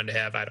 We wanted to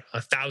have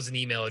 1,000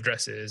 email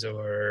addresses,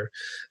 or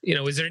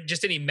is there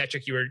just any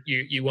metric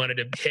you wanted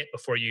to hit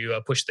before you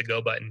pushed the go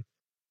button?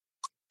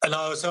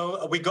 No,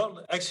 so we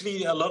got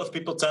actually a lot of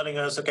people telling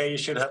us, okay, you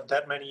should have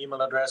that many email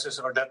addresses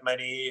or that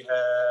many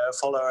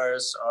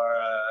followers,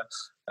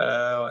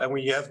 and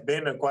we have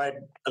been quite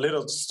a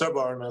little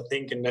stubborn, I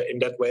think, in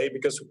that way,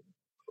 because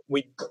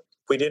we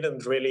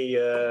didn't really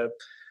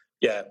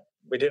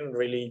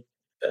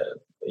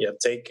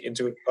take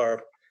into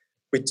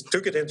we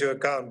took it into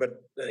account,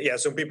 but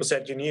some people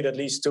said you need at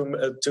least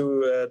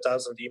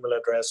 2,000 email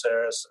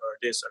addresses or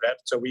this or that.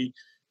 So we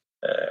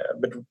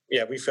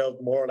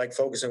felt more like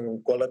focusing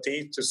on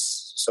quality to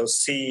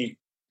see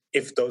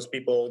if those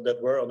people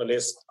that were on the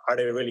list, are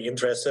they really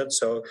interested?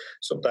 So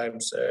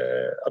sometimes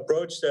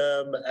approach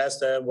them, ask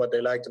them what they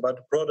liked about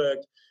the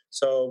product.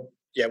 So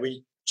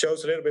we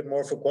chose a little bit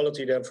more for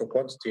quality than for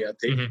quantity, I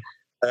think.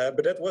 Mm-hmm.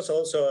 But that was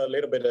also a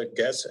little bit of a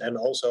guess, and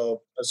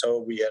also so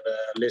we had a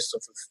list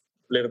of a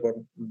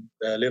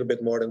little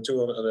bit more than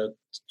 200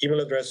 email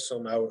addresses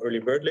on our early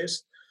bird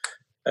list,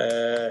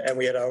 and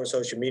we had our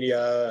social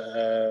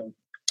media,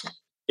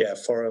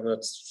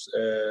 400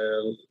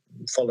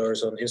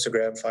 followers on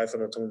Instagram,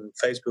 500 on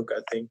Facebook,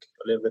 I think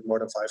a little bit more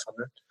than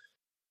 500.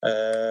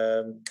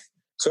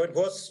 So it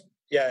was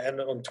and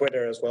on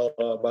Twitter as well,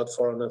 about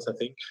 400, I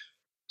think.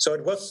 So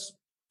it was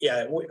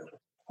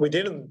we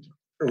didn't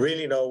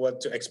really know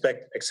what to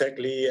expect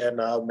exactly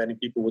and how many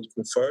people would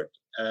convert.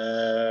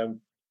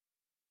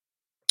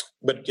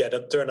 But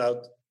that turned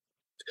out.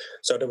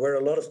 So there were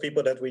a lot of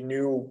people that we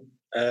knew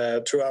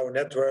through our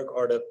network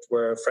or that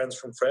were friends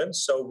from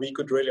friends. So we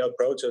could really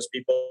approach those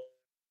people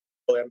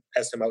and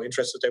ask them how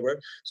interested they were.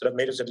 So that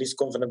made us at least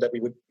confident that we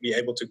would be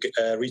able to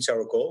reach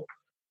our goal.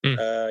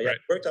 Right. It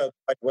worked out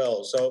quite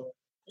well. So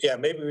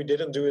maybe we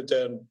didn't do it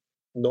the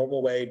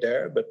normal way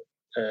there, but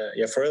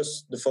for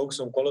us, the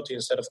focus on quality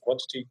instead of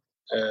quantity.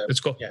 That's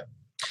cool. Yeah.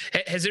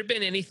 Has there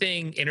been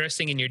anything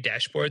interesting in your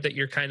dashboard that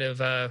you're kind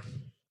of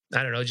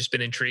I don't know, just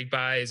been intrigued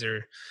by? Is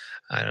there,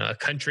 I don't know, a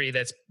country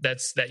that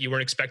you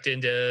weren't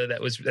expecting to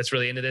that's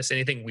really into this?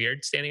 Anything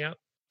weird standing out?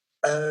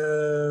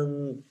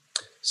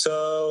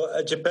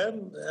 So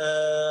Japan,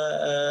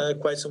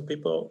 quite some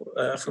people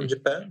from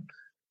Japan.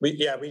 We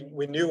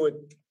knew it.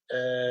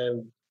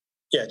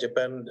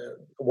 Japan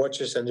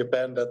watches and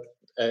Japan that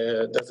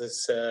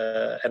is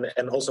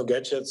and also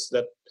gadgets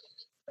that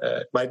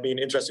might be an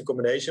interesting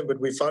combination. But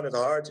we found it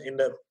hard in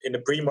the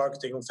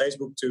pre-marketing on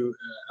Facebook to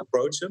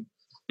approach them.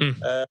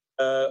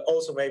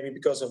 Also maybe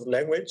because of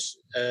language.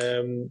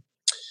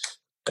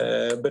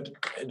 But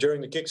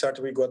during the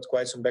Kickstarter, we got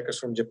quite some backers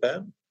from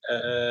Japan.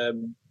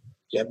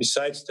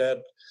 Besides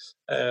that,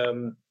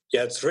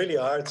 it's really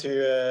hard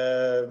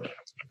to.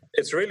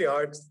 It's really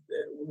hard.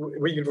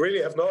 We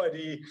really have no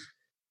idea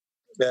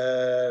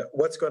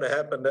what's going to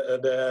happen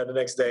the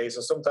next day.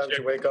 So sometimes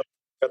you wake up,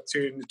 got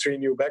 2-3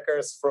 new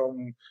backers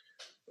from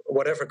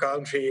whatever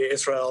country,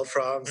 Israel,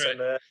 France, right.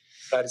 and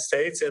United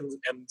States, and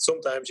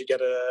sometimes you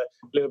get a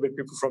little bit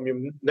people from your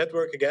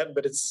network again.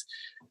 But it's.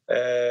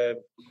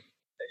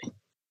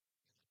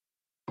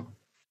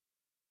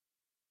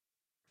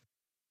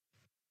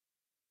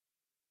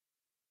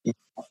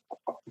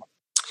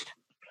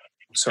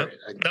 Sorry.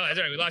 No, that's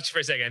all right. We lost you for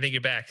a second. I think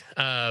you're back.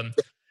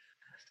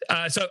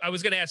 So I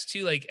was going to ask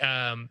too, like,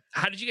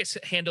 how did you guys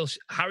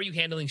how are you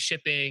handling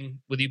shipping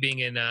with you being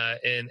in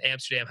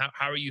Amsterdam?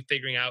 How are you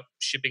figuring out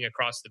shipping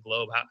across the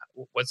globe?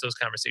 What's those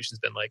conversations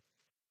been like?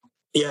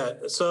 Yeah.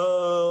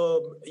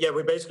 So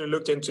we basically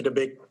looked into the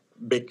big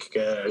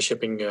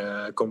shipping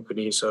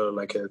companies, so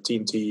like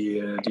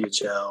TNT,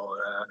 DHL.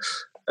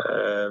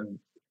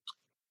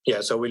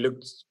 So we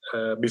looked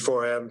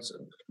beforehand.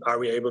 Are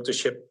we able to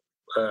ship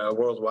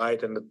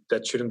worldwide? And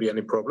that shouldn't be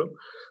any problem.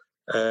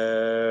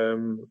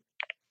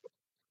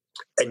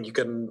 And you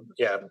can,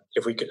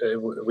 if we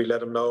let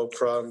them know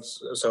upfront.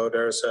 So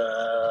there's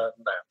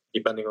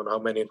depending on how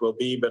many it will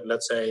be, but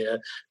let's say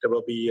there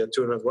will be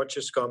 200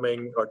 watches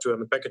coming or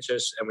 200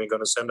 packages, and we're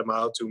going to send them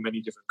out to many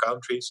different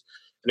countries.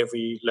 And if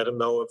we let them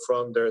know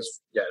upfront,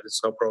 it's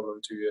no problem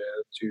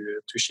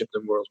to ship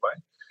them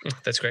worldwide.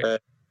 That's great.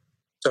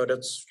 So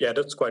that's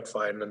quite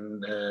fine,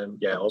 and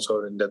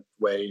also in that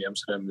way,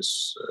 Amsterdam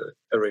is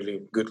a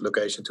really good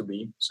location to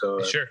be.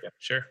 So sure.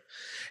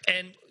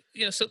 And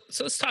so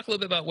let's talk a little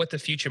bit about what the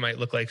future might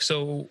look like.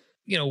 So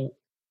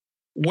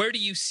where do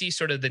you see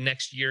sort of the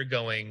next year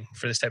going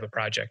for this type of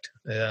project?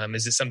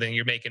 Is it something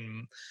you're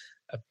making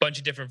a bunch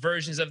of different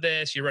versions of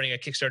this? You're running a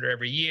Kickstarter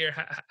every year.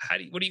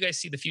 What do you guys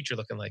see the future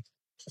looking like?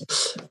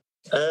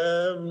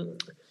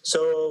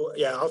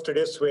 After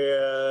this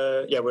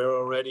we're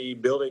already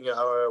building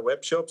our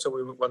web shop, so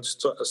we want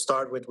to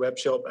start with web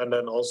shop and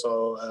then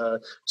also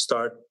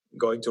start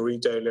going to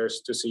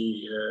retailers to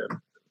see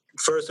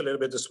first a little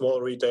bit the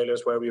small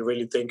retailers where we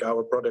really think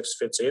our products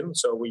fits in.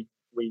 So we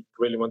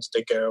really want to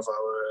take care of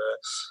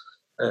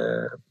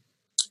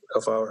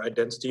our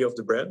identity of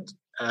the brand.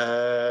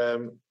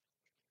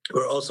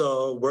 We're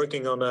also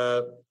working on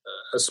a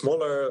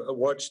smaller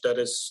watch that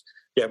is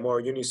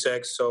more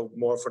unisex, so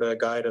more for the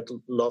guy that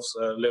loves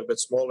a little bit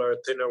smaller,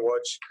 thinner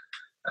watch,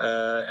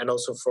 and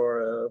also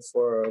for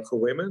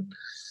women.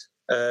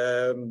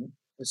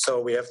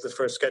 So we have the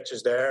first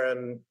sketches there,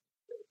 and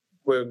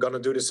we're gonna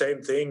do the same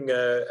thing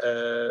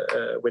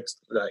with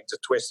like the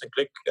twist and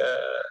click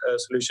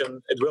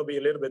solution. It will be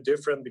a little bit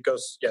different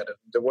because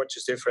the watch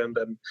is different,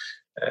 and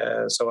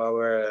so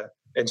our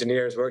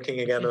engineer is working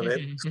again on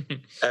it.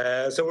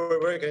 So we're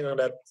working on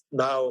that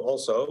now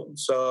also.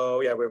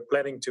 So we're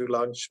planning to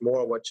launch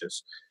more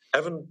watches.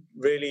 Haven't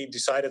really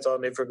decided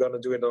on if we're going to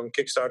do it on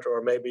Kickstarter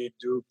or maybe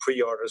do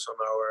pre-orders on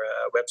our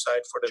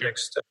website for the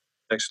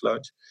next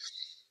launch.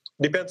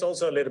 Depends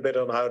also a little bit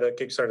on how the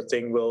Kickstarter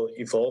thing will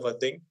evolve. I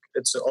think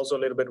it's also a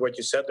little bit what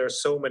you said.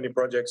 There's so many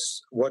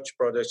watch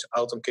projects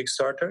out on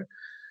Kickstarter.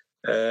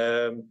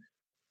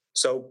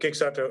 So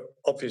Kickstarter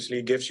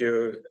obviously gives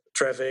you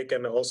traffic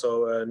and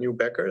also new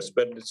backers,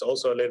 but it's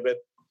also a little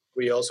bit,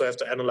 we also have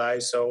to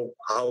analyze, so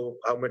how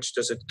much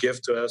does it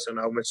give to us and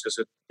how much does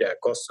it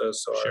cost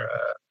us?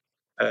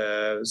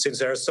 Or since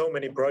there are so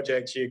many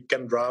projects, you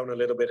can drown a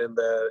little bit in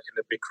the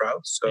big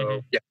crowd.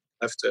 So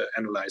have to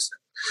analyze that.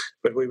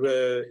 But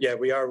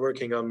we are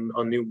working on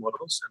new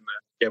models,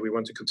 and we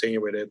want to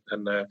continue with it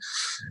and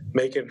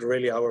make it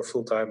really our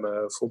full-time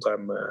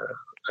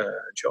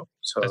job.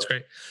 So that's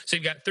great. So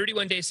you've got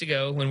 31 days to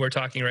go when we're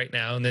talking right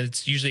now, and then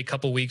it's usually a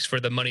couple weeks for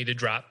the money to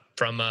drop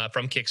from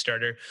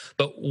Kickstarter.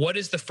 But what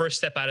is the first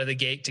step out of the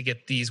gate to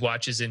get these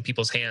watches in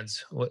people's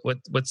hands?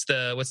 What's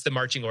the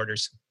marching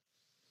orders?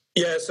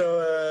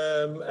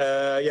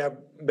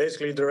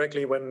 Basically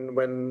directly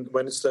when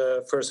it's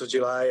the 1st of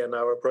July and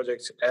our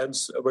project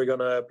ends, we're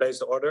gonna place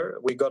the order.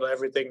 We got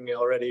everything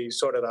already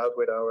sorted out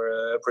with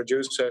our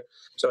producer,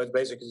 so it's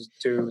basically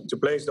to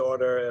place the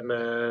order and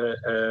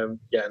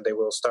they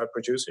will start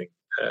producing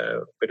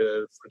with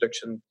a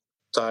production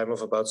time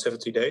of about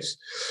 70 days,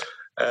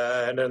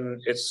 and then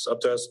it's up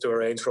to us to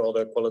arrange for all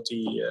the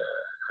quality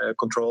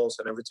controls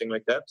and everything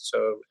like that,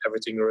 so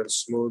everything runs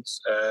smooth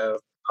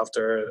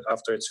after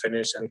it's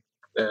finished, and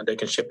they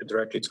can ship it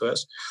directly to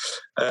us.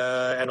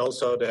 And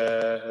also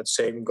the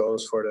same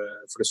goes for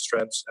the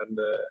straps and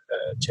the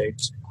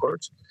chains and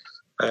cords.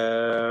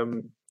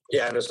 And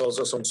there's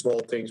also some small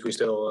things we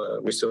still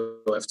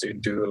have to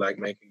do, like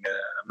making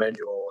a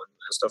manual and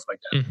stuff like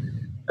that.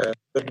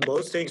 But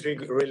most things we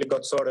really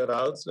got sorted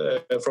out,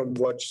 from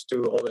watch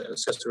to all the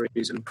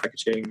accessories and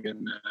packaging,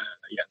 and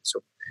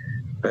so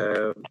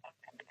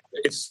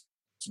it's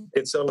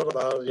a lot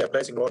about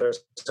placing orders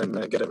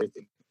and get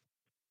everything.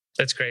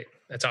 That's great.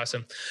 That's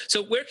awesome.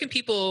 So where can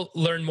people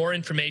learn more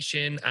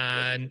information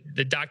on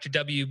the Dr.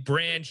 W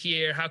brand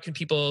here? How can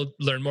people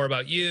learn more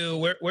about you?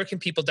 Where can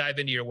people dive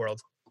into your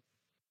world?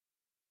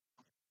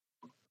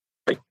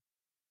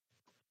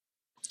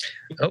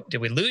 Oh,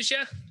 did we lose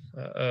you?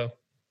 Uh-oh.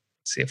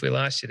 Let's see if we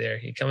lost you there.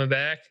 You coming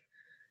back?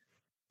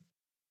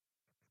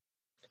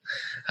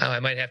 Oh, I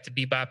might have to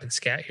bebop and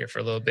scat here for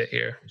a little bit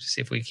here. Just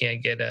see if we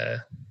can't get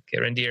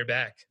Rendier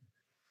back.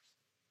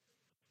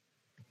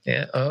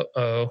 Yeah.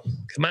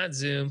 Come on,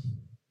 Zoom.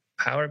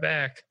 Power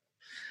back.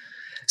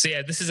 So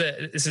yeah, this is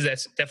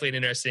definitely an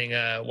interesting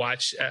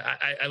watch.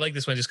 I like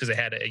this one just because it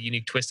had a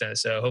unique twist on it.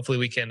 So hopefully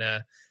we can.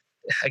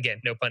 Again,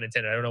 no pun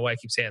intended. I don't know why I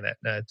keep saying that.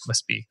 It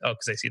must be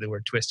because I see the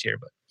word twist here.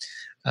 But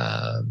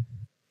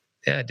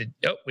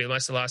we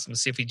must have lost him.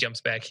 Let's see if he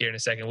jumps back here in a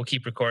second. We'll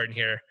keep recording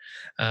here.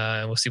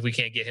 We'll see if we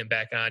can't get him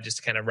back on just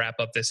to kind of wrap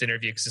up this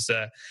interview. Because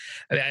I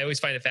always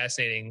find it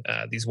fascinating,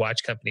 these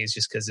watch companies,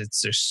 just because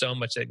there's so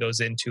much that goes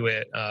into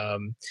it.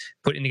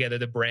 Putting together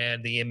the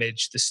brand, the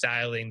image, the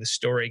styling, the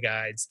story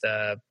guides,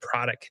 the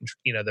product,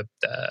 the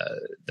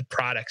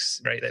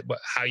products, right?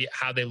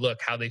 How they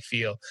look, how they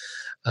feel.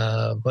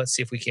 Let's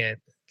see if we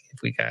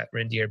got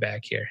Rendier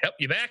back here. Help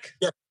you back?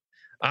 Yeah.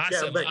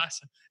 Awesome.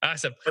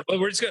 Well,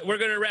 we're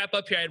going to wrap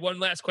up here. I had one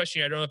last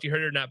question. I don't know if you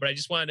heard it or not, but I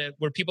just wanted to,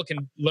 where people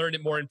can learn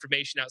more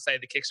information outside of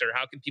the Kickstarter.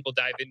 How can people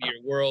dive into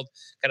your world,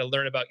 kind of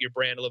learn about your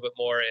brand a little bit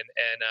more, and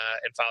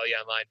follow you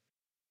online?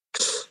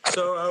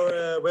 So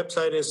our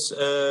website is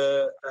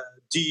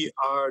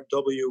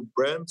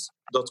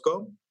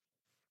drwbrand.com.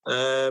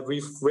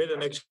 We've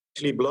written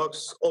actually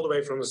blogs all the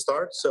way from the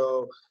start,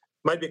 so it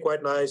might be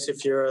quite nice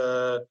if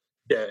you're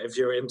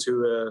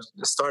into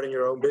starting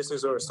your own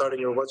business or starting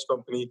your watch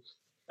company.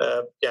 We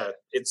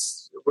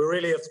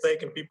really have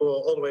taken people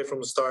all the way from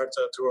the start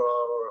through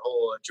our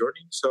whole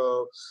journey.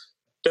 So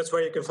that's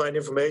where you can find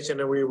information,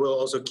 and we will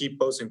also keep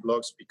posting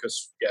blogs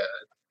because I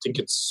think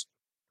it's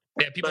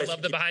people nice.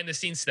 Love the behind the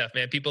scenes stuff,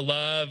 man. People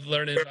love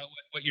learning about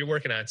what you're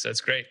working on, so it's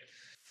great.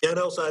 Yeah, and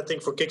also I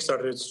think for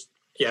Kickstarter, it's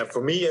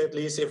for me at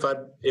least, if I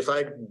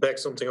back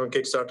something on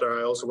Kickstarter,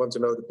 I also want to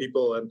know the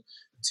people and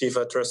see if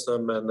I trust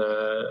them and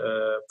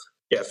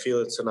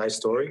feel it's a nice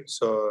story.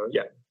 So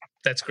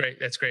That's great.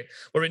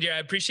 Well, Rendier, I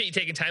appreciate you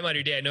taking time out of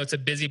your day. I know it's a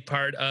busy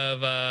part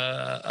of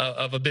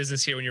a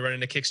business here when you're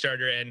running a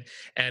Kickstarter,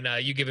 and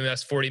you giving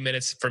us 40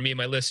 minutes for me and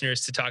my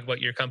listeners to talk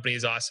about your company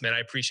is awesome, and I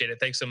appreciate it.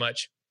 Thanks so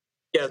much.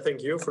 Yeah,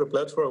 thank you for the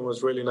platform. It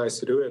was really nice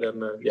to do it,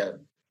 and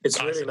it's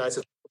awesome. Really nice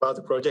to talk about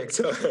the project.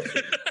 So.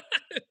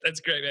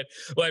 That's great, man.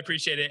 Well, I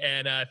appreciate it,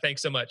 and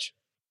thanks so much.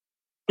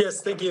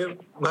 Yes, thank you.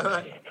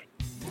 Bye-bye.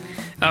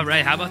 All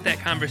right, how about that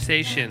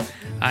conversation?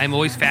 I'm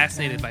always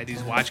fascinated by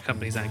these watch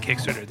companies on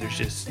Kickstarter. There's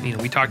just,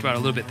 we talked about it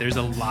a little bit. There's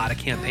a lot of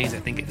campaigns. I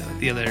think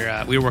we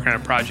were working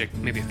on a project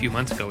maybe a few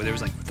months ago where there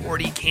was like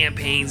 40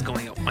 campaigns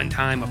going at one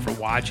time for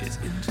watches.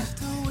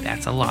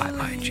 That's a lot,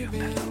 mind you.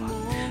 That's a lot.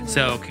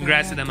 So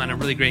congrats to them on a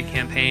really great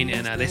campaign,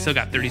 and they still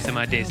got 30 some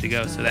odd days to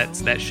go. So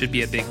that should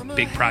be a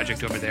big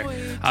project over there.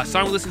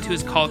 Song we listened to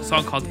is a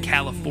song called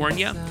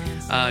California.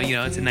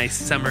 It's a nice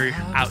summer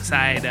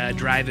outside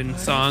driving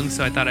song,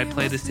 so I thought I'd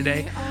play this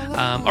today.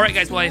 All right,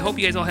 guys. Well, I hope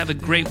you guys all have a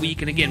great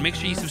week. And again, make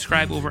sure you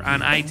subscribe over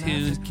on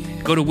iTunes.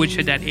 Go to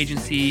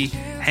woodshed.agency.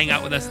 Hang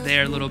out with us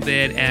there a little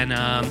bit. And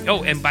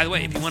and by the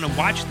way, if you want to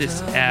watch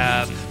this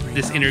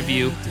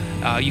interview,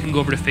 you can go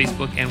over to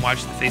Facebook and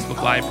watch the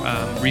Facebook Live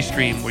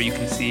restream where you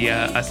can see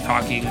us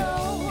talking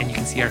and you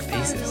can see our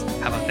faces.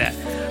 How about that?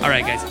 All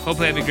right, guys.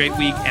 Hopefully have a great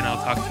week, and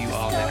I'll talk to you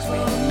all next week.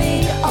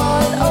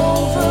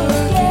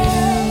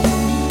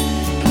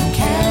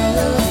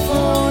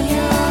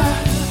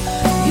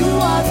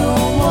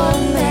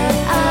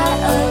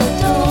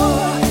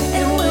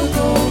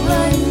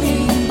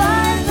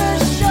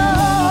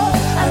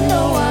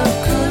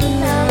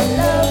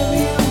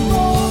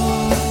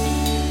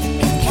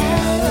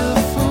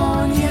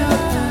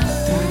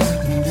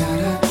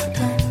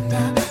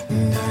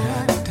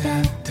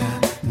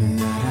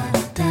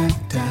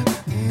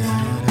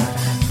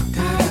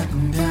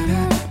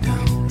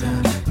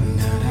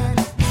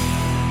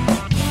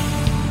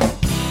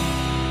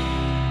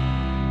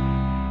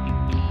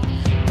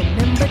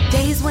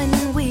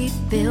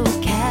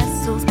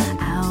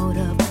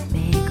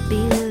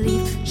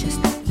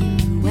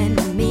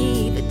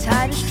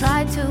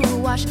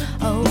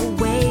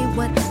 Away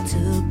what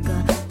took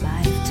a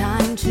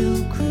lifetime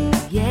to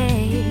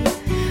create.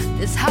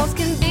 This house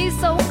can